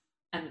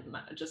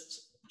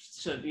just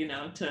should,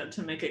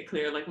 to make it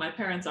clear, like, my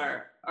parents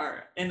are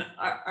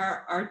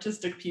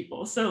artistic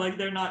people, so like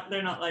they're not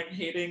like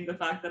hating the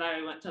fact that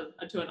I went to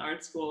an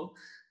art school,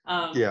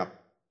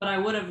 but I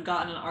would have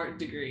gotten an art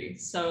degree,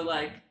 so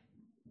like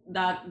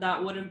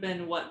that would have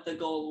been what the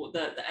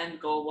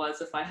end goal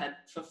was if I had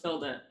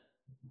fulfilled it.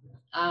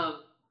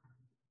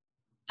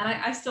 And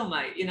I still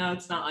might,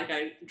 it's not like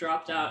I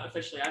dropped out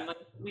officially. I might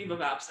leave of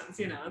absence,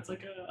 it's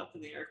like up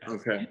in the air kind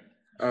of thing.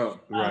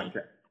 Oh, right. Okay.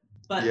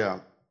 But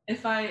yeah,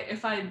 if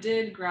I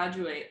did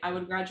graduate, I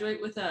would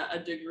graduate with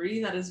a degree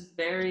that is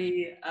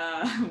very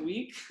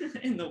weak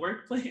in the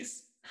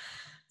workplace.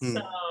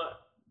 So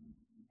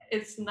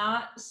it's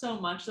not so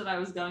much that I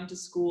was going to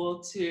school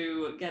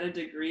to get a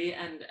degree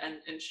and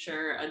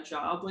ensure a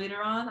job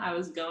later on. I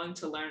was going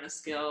to learn a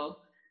skill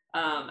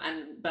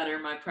and better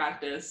my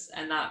practice.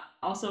 And that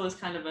also was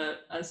kind of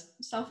a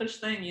selfish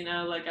thing,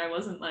 like I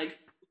wasn't like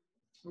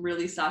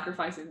really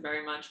sacrificing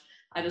very much.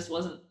 I just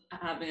wasn't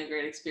having a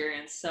great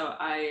experience. So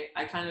I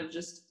kind of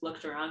just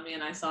looked around me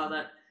and I saw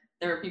that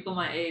there were people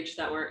my age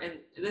that were in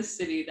this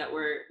city that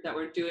were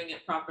doing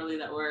it properly,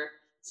 that were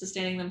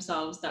sustaining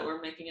themselves, that were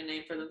making a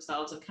name for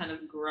themselves and kind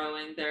of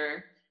growing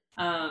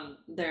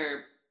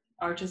their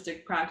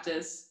artistic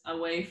practice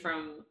away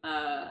from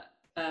a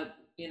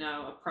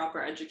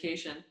proper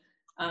education,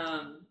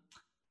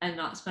 and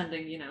not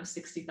spending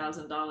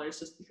 $60,000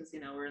 just because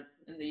we're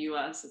in the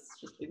US. It's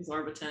just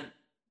exorbitant,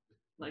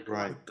 like,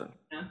 right.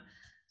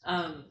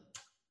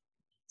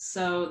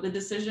 So the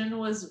decision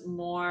was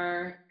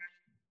more,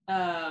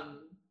 I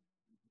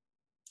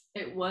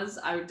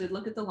did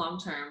look at the long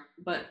term,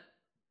 but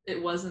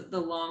it wasn't the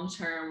long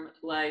term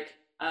like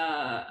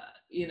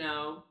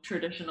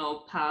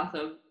traditional path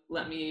of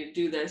let me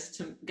do this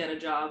to get a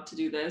job to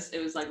do this. It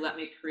was like, let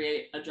me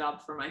create a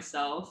job for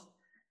myself.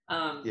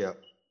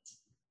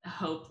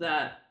 Hope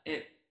that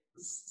it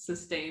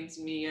sustains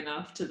me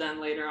enough to then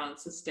later on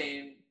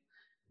sustain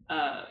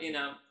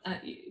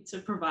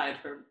to provide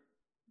for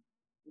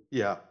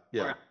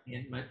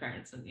and my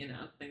parents and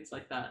things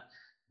like that,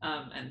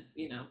 and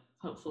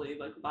hopefully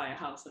like buy a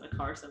house and a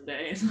car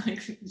someday and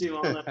like do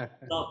all the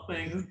adult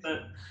things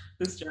that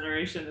this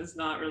generation is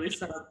not really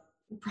set up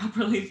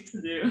properly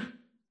to do.